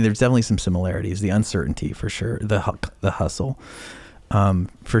differences, I mean, there's definitely some similarities, the uncertainty for sure, the hustle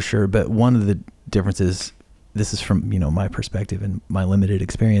for sure. But one of the differences, this is from, you know, my perspective and my limited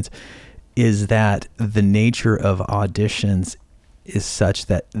experience, is that the nature of auditions is such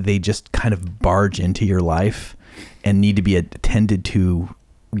that they just kind of barge into your life and need to be attended to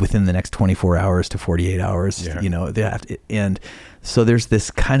within the next 24 hours to 48 hours, you know, they have to, and so there's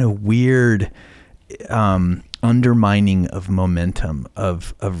this kind of weird, undermining of momentum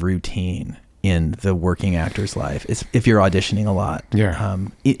of routine in the working actor's life. It's if you're auditioning a lot. Yeah.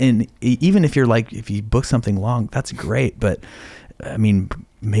 And even if if you book something long, that's great. But I mean,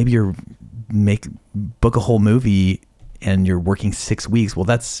 maybe book a whole movie and you're working 6 weeks. Well,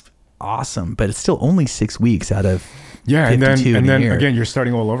 that's awesome, but it's still only 6 weeks out of 52 and then year. again, you're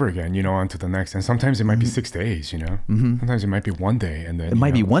starting all over again, you know, on to the next. And sometimes it might be 6 days, you know. Sometimes it might be one day, and then it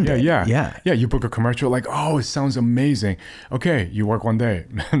might be one day. Yeah. You book a commercial, like, oh, it sounds amazing. Okay, you work one day.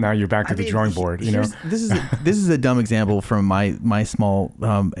 Now you're back to the drawing board. You know, this is a dumb example from my small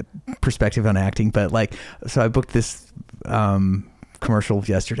perspective on acting, but like, so I booked this commercial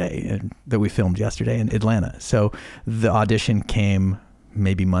yesterday that we filmed yesterday in Atlanta. So the audition came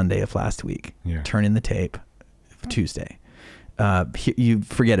maybe Monday of last week. Turn in the tape Tuesday. You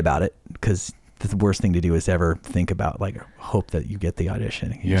forget about it, because the worst thing to do is ever think about, like, hope that you get the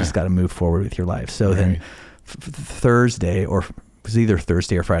audition. You just got to move forward with your life. So then Thursday, or it was either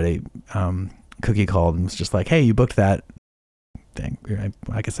Thursday or Friday, Cookie called and was just like, hey, you booked that thing.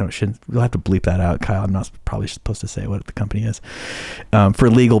 I guess we'll have to bleep that out, Kyle. I'm not probably supposed to say what the company is for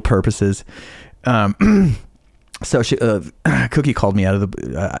legal purposes. So Cookie called me out of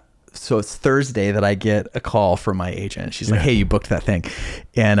the so it's Thursday that I get a call from my agent. She's like, hey, you booked that thing.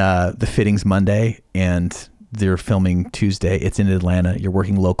 And the fitting's Monday and they're filming Tuesday. It's in Atlanta. You're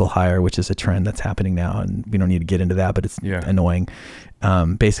working local hire, which is a trend that's happening now. And we don't need to get into that, but it's annoying.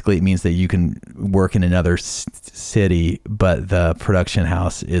 Basically, it means that you can work in another city, but the production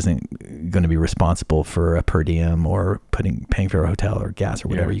house isn't going to be responsible for a per diem or paying for a hotel or gas or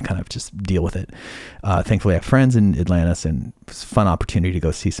whatever. Yeah. You kind of just deal with it. Thankfully I have friends in Atlanta, and it's a fun opportunity to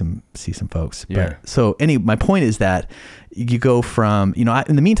go see some folks. Yeah. But so my point is that you go from,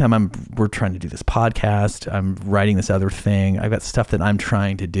 in the meantime, we're trying to do this podcast. I'm writing this other thing. I've got stuff that I'm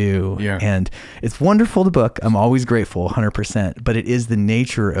trying to do, and it's wonderful to book. I'm always grateful, 100%. But it is the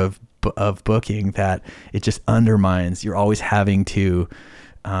nature of booking that it just undermines. You're always having to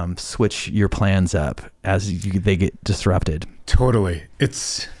switch your plans up as they get disrupted. Totally.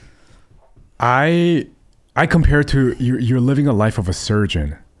 I compare to you're living a life of a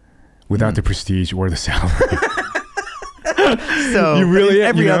surgeon without the prestige or the salary. So you really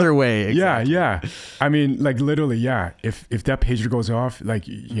every other way. Exactly. Yeah. I mean, like literally, yeah. If that pager goes off, like,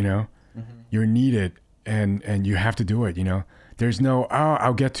 you're needed and you have to do it, There's no,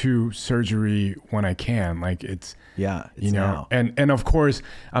 I'll get to surgery when I can. Like it's now. And of course,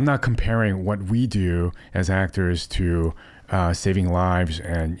 I'm not comparing what we do as actors to saving lives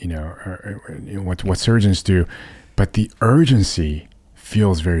and, what surgeons do, but the urgency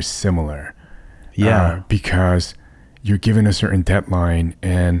feels very similar. Yeah. Because you're given a certain deadline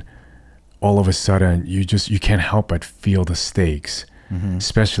and all of a sudden you can't help but feel the stakes,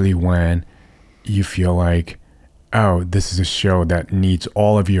 especially when you feel like, oh, this is a show that needs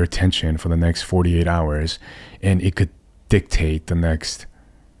all of your attention for the next 48 hours and it could dictate the next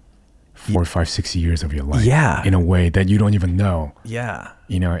 4, 5, 6 years of your life in a way that you don't even know. Yeah.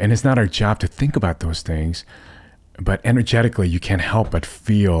 And it's not our job to think about those things, but energetically you can't help but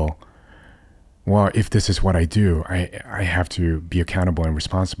feel, well, if this is what I do, I have to be accountable and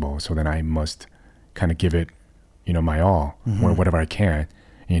responsible. So then I must kind of give it, my all or whatever I can,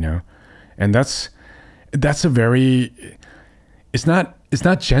 and that's a very, it's not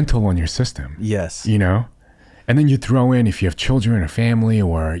gentle on your system. Yes. And then you throw in, if you have children or family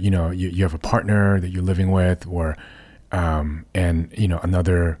or, you have a partner that you're living with or,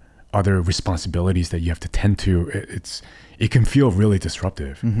 and, other responsibilities that you have to tend to, it can feel really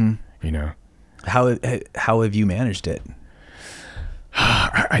disruptive, How have you managed it?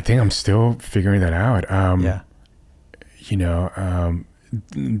 I think I'm still figuring that out.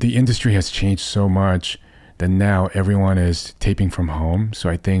 The industry has changed so much that now everyone is taping from home. So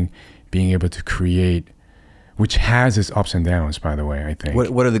I think being able to create, which has its ups and downs, by the way, I think.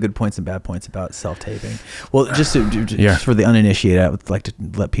 What are the good points and bad points about self-taping? Well, just for the uninitiated, I would like to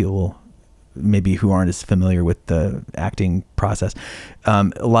let people maybe who aren't as familiar with the acting process. A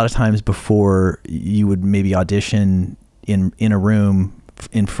lot of times before you would maybe audition in a room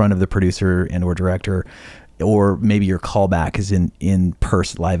in front of the producer and or director, or maybe your callback is in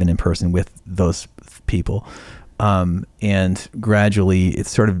person, live and in person with those people. And gradually it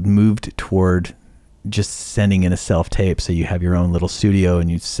sort of moved toward just sending in a self-tape. So you have your own little studio and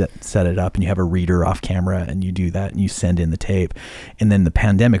you set it up and you have a reader off camera and you do that and you send in the tape. And then the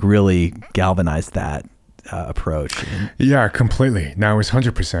pandemic really galvanized that approach. Yeah, completely. Now it's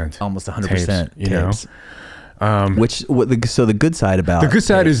 100%. Almost 100% tapes. So the good side about the good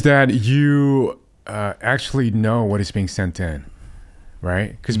side is that you actually know what is being sent in,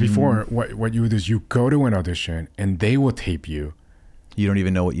 right? Because before, what you would do is you go to an audition and they will tape you. You don't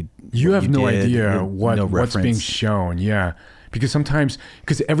even know what you have no idea what's being shown. Yeah. Because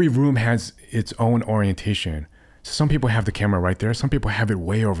every room has its own orientation. So some people have the camera right there. Some people have it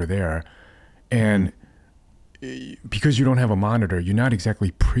way over there. And because you don't have a monitor, you're not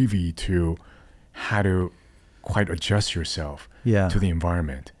exactly privy to how to quite adjust yourself to the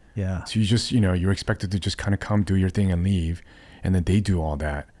environment. Yeah. So you just, you're expected to just kind of come do your thing and leave. And then they do all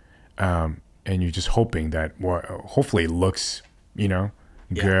that. And you're just hoping that, hopefully it looks,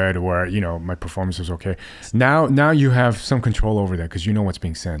 good, or, my performance is okay. Now you have some control over that because you know what's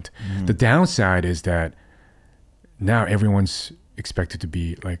being sent. The downside is that now everyone's expected to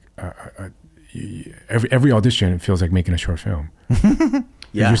be like, every audition feels like making a short film.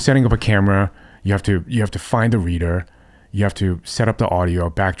 You're setting up a camera. You have to find the reader. You have to set up the audio,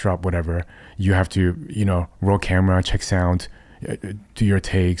 backdrop, whatever. You have to, roll camera, check sound, do your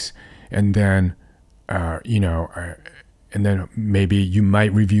takes, and then, and then maybe you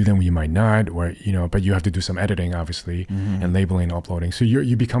might review them, you might not, or, but you have to do some editing, obviously, and labeling, uploading. So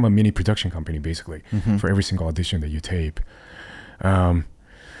you become a mini production company, basically, for every single audition that you tape.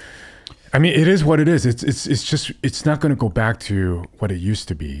 I mean, it is what it is. It's not going to go back to what it used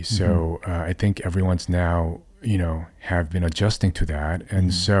to be. So I think everyone's now, have been adjusting to that.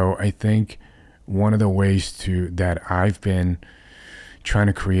 And so I think one of the ways that I've been trying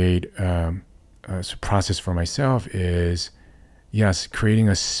to create a process for myself is, creating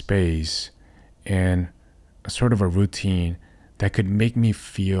a space and a sort of a routine that could make me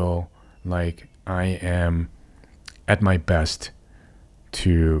feel like I am at my best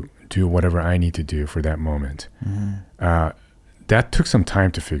to do whatever I need to do for that moment. That took some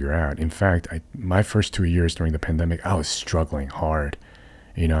time to figure out. In fact, my first 2 years during the pandemic, I was struggling hard.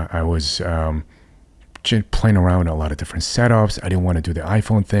 I was playing around with a lot of different setups. I didn't want to do the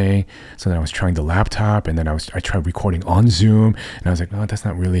iPhone thing. So then I was trying the laptop, and then I tried recording on Zoom, and I was like, no, that's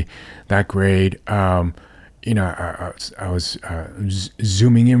not really that great. I was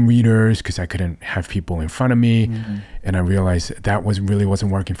zooming in readers because I couldn't have people in front of me. And I realized that really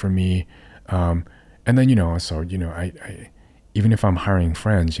wasn't working for me. And then, I even if I'm hiring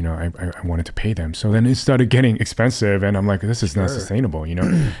friends, I wanted to pay them. So then it started getting expensive, and I'm like, this is not sustainable,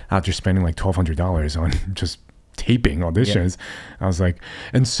 after spending like $1,200 on just taping auditions. I was like,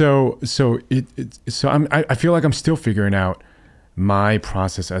 and so I feel like I'm still figuring out my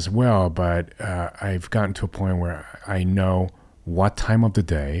process as well, but I've gotten to a point where I know what time of the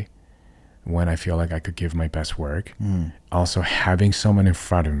day when I feel like I could give my best work. Also having someone in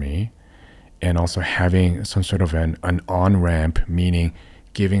front of me, and also having some sort of an on-ramp, meaning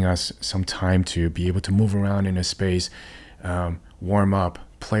giving us some time to be able to move around in a space, warm up,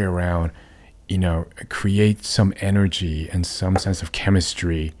 play around, create some energy and some sense of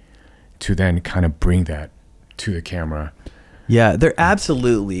chemistry to then kind of bring that to the camera. Yeah, there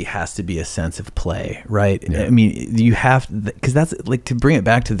absolutely has to be a sense of play, right? Yeah. I mean, you have, because that's like, to bring it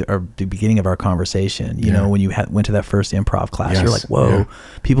back to the beginning of our conversation, you know, when you went to that first improv class, you're like, whoa,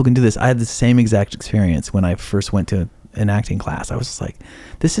 people can do this. I had the same exact experience when I first went to an acting class. I was just like,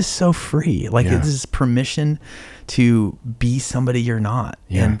 this is so free. Like, this is permission to be somebody you're not.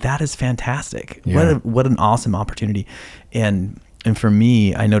 And that is fantastic. What an awesome opportunity. And for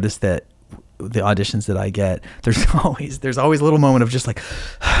me, I noticed that the auditions that I get, there's always a little moment of just like,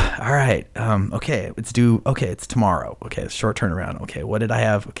 all right, okay, it's tomorrow. Okay, it's short turnaround. Okay, what did I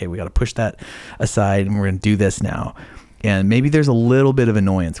have? Okay, we got to push that aside, and we're going to do this now. And maybe there's a little bit of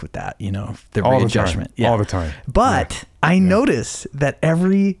annoyance with that, the readjustment. All the time. But I notice that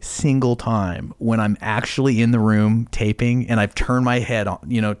every single time when I'm actually in the room taping and I've turned my head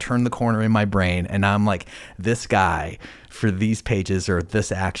on, turned the corner in my brain, and I'm like, this guy for these pages or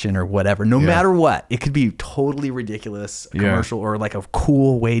this action or whatever, no matter what, it could be totally ridiculous commercial or like a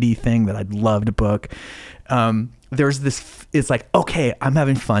cool weighty thing that I'd love to book. There's this, it's like, okay, I'm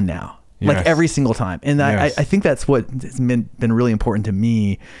having fun now. Like every single time. And I think that's what has been really important to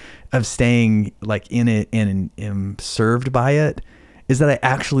me, of staying like in it and am served by it, is that I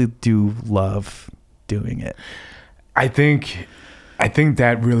actually do love doing it. I think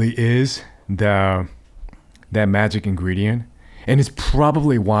that really is that magic ingredient. And it's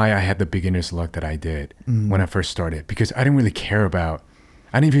probably why I had the beginner's luck that I did when I first started, because I didn't really care about,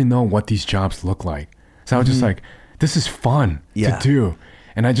 I didn't even know what these jobs look like. So I was just like, this is fun to do.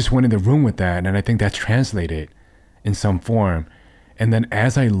 And I just went in the room with that. And I think that translated in some form. And then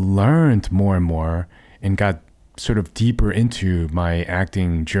as I learned more and more and got sort of deeper into my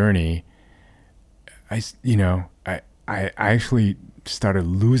acting journey, I actually started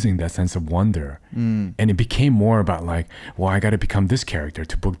losing that sense of wonder. And it became more about like, well, I got to become this character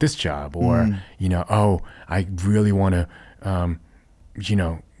to book this job, or, I really want to,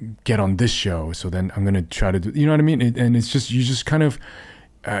 get on this show. So then I'm going to try to do, you know what I mean? And it's just, you just kind of,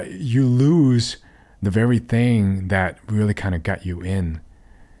 you lose the very thing that really kind of got you in,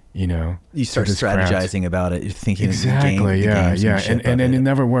 You start strategizing about it. You're thinking exactly, games and it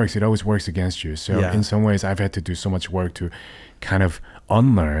never works. It always works against you. So in some ways, I've had to do so much work to kind of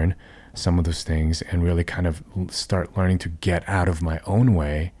unlearn some of those things and really kind of start learning to get out of my own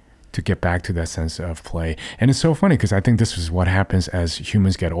way to get back to that sense of play. And it's so funny because I think this is what happens as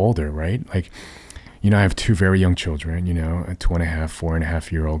humans get older, right? Like, I have two very young children, 2.5,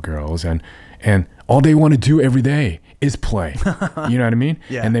 4.5-year-old girls, and all they want to do every day is play. You know what I mean?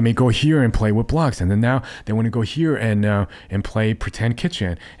 And they may go here and play with blocks, and then now they want to go here and play pretend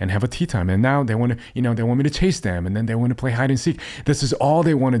kitchen and have a tea time, and now they want to, they want me to chase them, and then they want to play hide and seek. This is all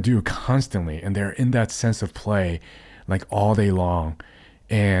they want to do constantly, and they're in that sense of play like all day long.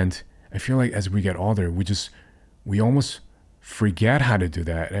 And I feel like as we get older, we almost forget how to do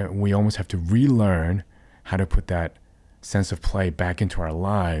that, and we almost have to relearn how to put that sense of play back into our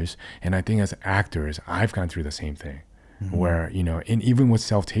lives. And I think as actors, I've gone through the same thing, where and even with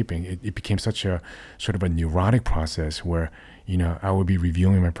self-taping, it became such a sort of a neurotic process where I would be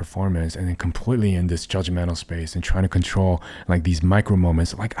reviewing my performance and then completely in this judgmental space and trying to control like these micro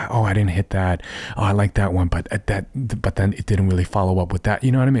moments, like, oh, I didn't hit that, oh, I like that one, but then it didn't really follow up with that,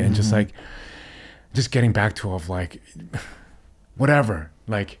 you know what I mean? And just getting back to like whatever,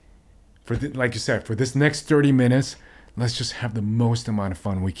 like like you said, for this next 30 minutes, let's just have the most amount of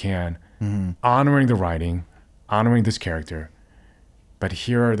fun we can, honoring the writing, honoring this character, but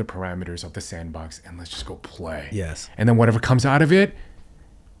here are the parameters of the sandbox, and let's just go play. Yes. And then whatever comes out of it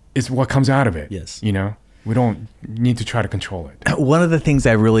is what comes out of it. Yes. You know, we don't need to try to control it. One of the things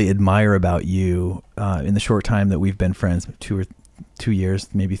I really admire about you in the short time that we've been friends, 2 years,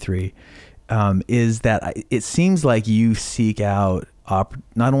 maybe 3, is that it seems like you seek out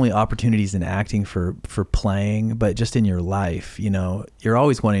not only opportunities in acting for playing, but just in your life. You know, you're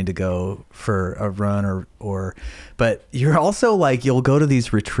always wanting to go for a run but you're also like, you'll go to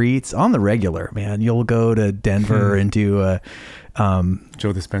these retreats on the regular, man. You'll go to Denver and do a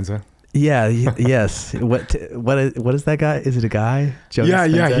Joe Dispenza. Yeah. Yes. What is that guy? Is it a guy? Joe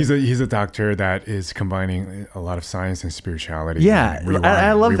Dispenza? He's a doctor that is combining a lot of science and spirituality. Yeah,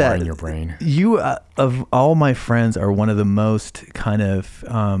 I love that. Rewiring your brain. You, of all my friends, are one of the most kind of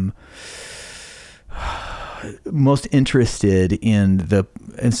most interested in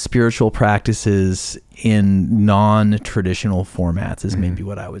spiritual practices in non-traditional formats is maybe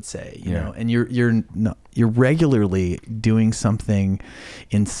what I would say, you know, and you're regularly doing something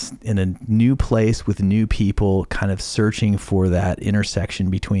in a new place with new people, kind of searching for that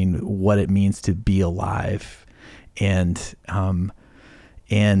intersection between what it means to be alive and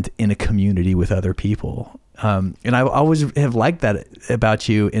in a community with other people. And I always have liked that about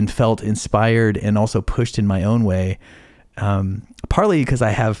you and felt inspired and also pushed in my own way. Partly because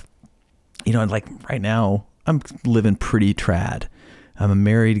I have, you know, like right now I'm living pretty trad. I'm a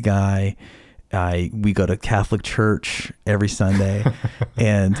married guy. We go to Catholic church every Sunday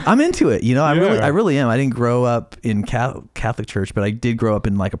and I'm into it. You know, I really am. I didn't grow up in Catholic church, but I did grow up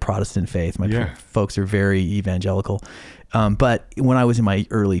in like a Protestant faith. My folks are very evangelical. But when I was in my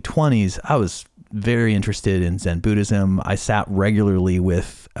early 20s, I was very interested in Zen Buddhism. I sat regularly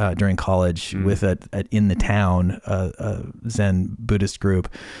with during college with in the town a Zen Buddhist group.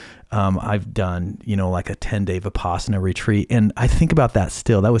 I've done, you know, like a 10-day Vipassana retreat, and I think about that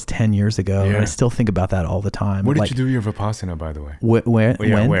still. That was 10 years ago, and I still think about that all the time. Where did you do your Vipassana, by the way? Where?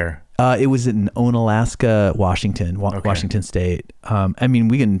 Where? It was in Onalaska, Washington, Washington State. I mean,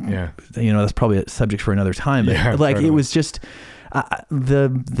 we can, you know, that's probably a subject for another time, but like it was just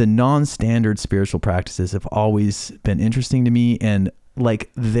the non-standard spiritual practices have always been interesting to me, and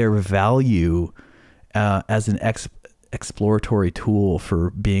like their value as an exploratory tool for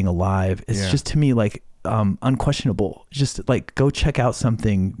being alive is just to me like unquestionable. Just like go check out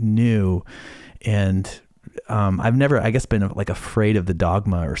something new, and I've never, I guess, been like afraid of the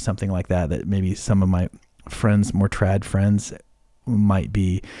dogma or something like that maybe some of my friends, more trad friends, might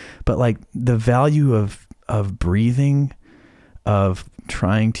be. But like the value of breathing, of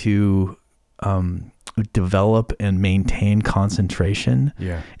trying to develop and maintain concentration,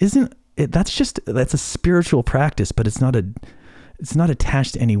 that's a spiritual practice, but it's not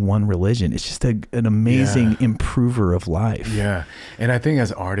attached to any one religion. It's just an amazing improver of life. Yeah. And I think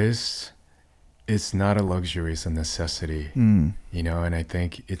as artists, it's not a luxury, it's a necessity, you know, and I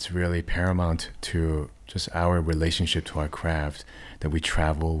think it's really paramount to just our relationship to our craft, that we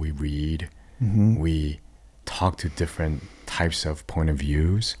travel, we read, we talk to different types of point of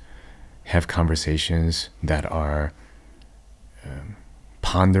views, have conversations that are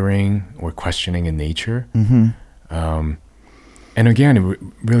pondering or questioning in nature. And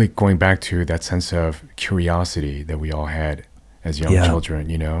again, really going back to that sense of curiosity that we all had as young children,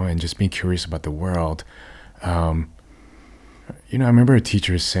 you know, and just being curious about the world. You know, I remember a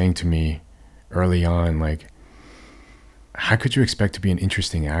teacher saying to me early on, like, how could you expect to be an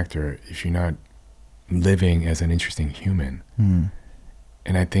interesting actor if you're not living as an interesting human?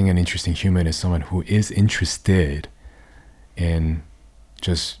 And I think an interesting human is someone who is interested in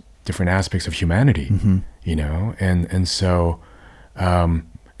just different aspects of humanity, you know? And so, and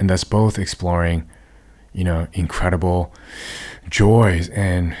that's both exploring, you know, incredible joys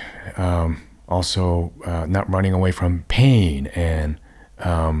and also not running away from pain, and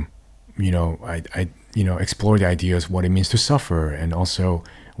you know, I you know, explore the ideas what it means to suffer, and also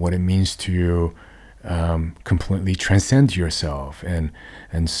what it means to completely transcend yourself, and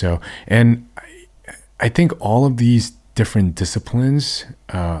so, and I think all of these different disciplines,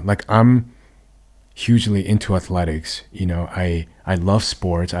 like I'm hugely into athletics, you know, I love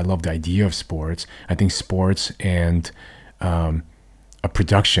sports. I love the idea of sports. I think sports and a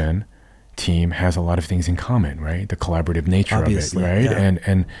production team has a lot of things in common, right? The collaborative nature Obviously, of it, right?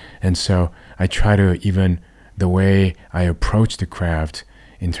 Yeah. And so I try to, even the way I approach the craft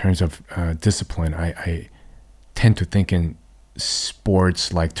in terms of discipline, I tend to think in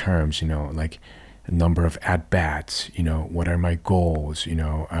sports like terms, you know, like a number of at-bats, you know, what are my goals, you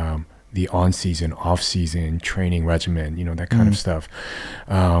know, the on-season, off-season training regimen, you know, that kind of stuff.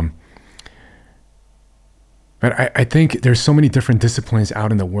 But I think there's so many different disciplines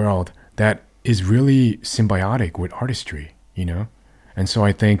out in the world that is really symbiotic with artistry, you know? And so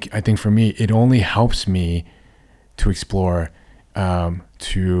I think for me, it only helps me to explore,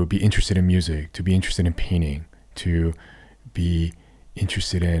 to be interested in music, to be interested in painting, to be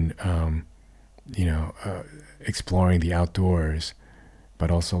interested in, exploring the outdoors,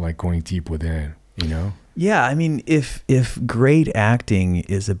 but also like going deep within, you know? Yeah, I mean, if great acting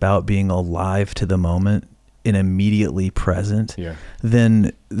is about being alive to the moment and immediately present, Yeah.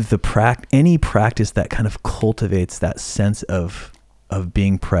 then any practice that kind of cultivates that sense of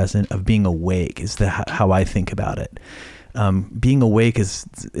being present, of being awake, is how I think about it. Being awake is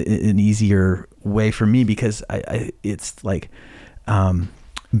an easier way for me because it's like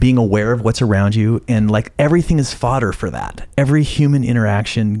being aware of what's around you, and like everything is fodder for that. Every human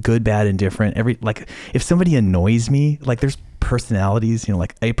interaction, good, bad, indifferent, like if somebody annoys me, like there's personalities,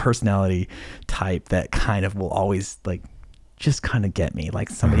 like a personality type that kind of will always like just kind of get me, like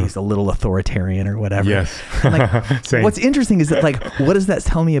somebody who's a little authoritarian or whatever. Yes. Like, what's interesting is that like, what does that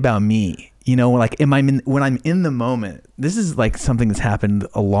tell me about me? Like, when I'm in the moment, this is like something that's happened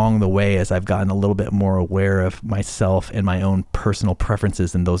along the way as I've gotten a little bit more aware of myself and my own personal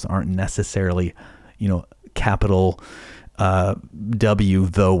preferences. And those aren't necessarily, capital W,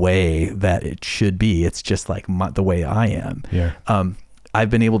 the way that it should be. It's just like the way I am. Yeah. I've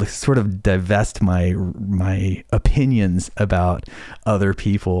been able to sort of divest my opinions about other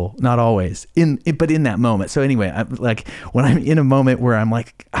people, not always, but in that moment. So anyway, I'm like, when I'm in a moment where I'm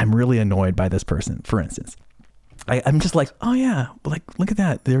like, I'm really annoyed by this person, for instance, I'm just like, oh yeah, like, look at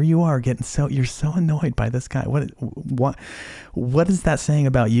that. There you are you're so annoyed by this guy. What is that saying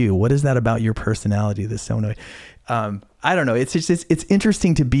about you? What is that about your personality that's so annoyed? I don't know. It's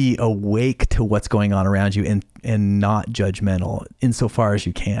interesting to be awake to what's going on around you and not judgmental insofar as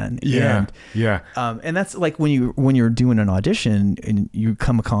you can. Yeah. And that's like when you're doing an audition and you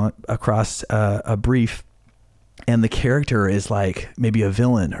come across a brief and the character is like maybe a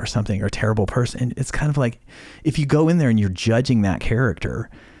villain or something or a terrible person. It's kind of like, if you go in there and you're judging that character,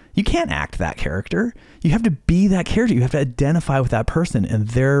 you can't act that character. You have to be that character. You have to identify with that person and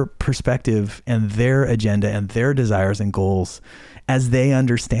their perspective and their agenda and their desires and goals as they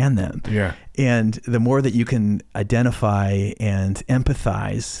understand them. Yeah. And the more that you can identify and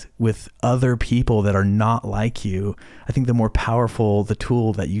empathize with other people that are not like you, I think the more powerful the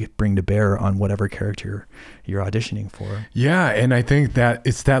tool that you bring to bear on whatever character you're auditioning for. Yeah. And I think that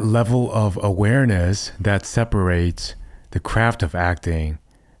it's that level of awareness that separates the craft of acting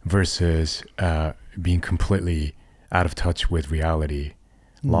versus being completely out of touch with reality,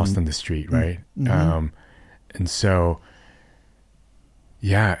 lost on the street, right? Mm-hmm. And so,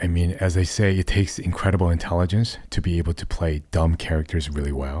 yeah, I mean, as they say, it takes incredible intelligence to be able to play dumb characters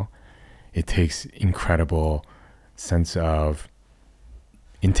really well. It takes incredible sense of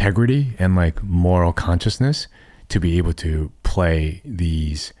integrity and like moral consciousness to be able to play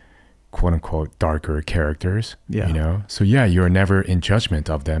these quote unquote darker characters, So yeah, you're never in judgment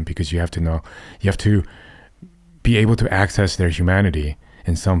of them because you have to be able to access their humanity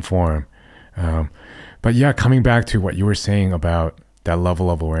in some form. But yeah, coming back to what you were saying about that level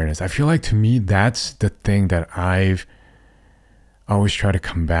of awareness, I feel like to me, that's the thing that I've always tried to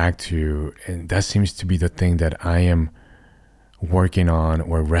come back to. And that seems to be the thing that I am working on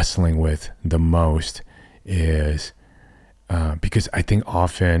or wrestling with the most is because I think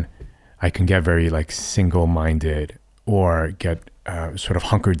often I can get very like single-minded or get sort of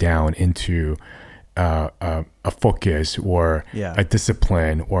hunkered down into a focus or a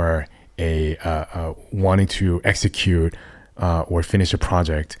discipline or a wanting to execute or finish a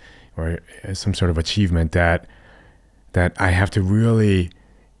project or some sort of achievement that I have to really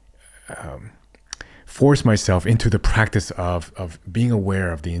force myself into the practice of being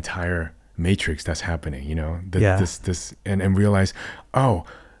aware of the entire matrix that's happening, this and realize, oh,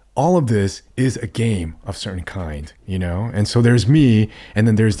 all of this is a game of certain kind, and so there's me and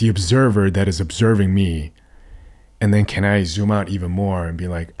then there's the observer that is observing me. And then can I zoom out even more and be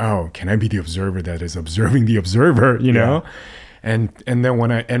like, oh, can I be the observer that is observing the observer, know? And then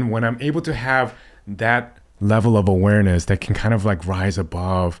when I'm able to have that level of awareness that can kind of like rise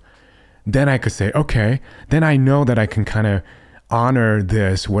above, then I could say, okay, then I know that I can kind of honor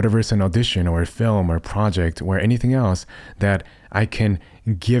this, whatever it's an audition or a film or a project or anything else, that I can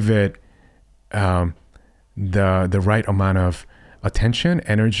give it the right amount of attention,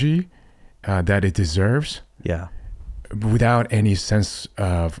 energy that it deserves. Yeah. Without any sense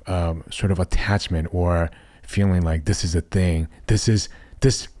of sort of attachment or feeling like this is a thing. This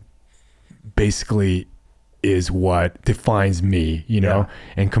basically is what defines me, you know,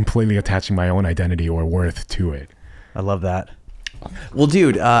 and completely attaching my own identity or worth to it. I love that. Well,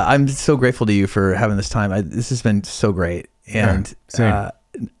 dude, I'm so grateful to you for having this time. This has been so great. And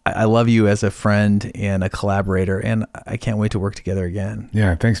I love you as a friend and a collaborator, and I can't wait to work together again.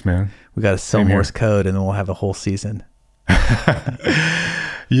 Yeah, thanks, man. We got to sell Morse code, and then we'll have a whole season.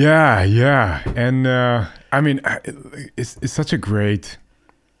 Yeah. And I mean, it's such a great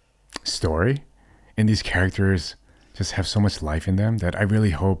story, and these characters just have so much life in them that I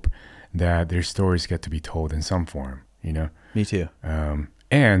really hope that their stories get to be told in some form, you know? Me too.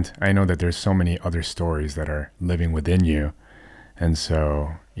 And I know that there's so many other stories that are living within you. And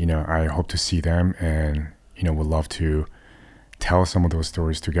so, you know, I hope to see them, and, you know, would love to tell some of those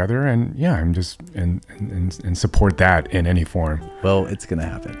stories together. And yeah, I'm just and support that in any form. Well, it's going to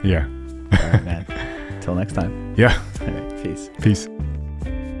happen. Yeah. All right, man. Until next time. Yeah. All right, peace. Peace.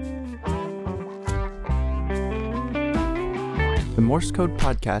 The Morse Code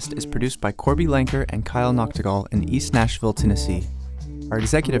Podcast is produced by Korby Lanker and Kyle Noctegal in East Nashville, Tennessee. Our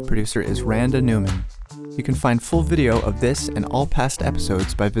executive producer is Randa Newman. You can find full video of this and all past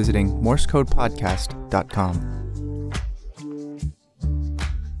episodes by visiting morsecodepodcast.com.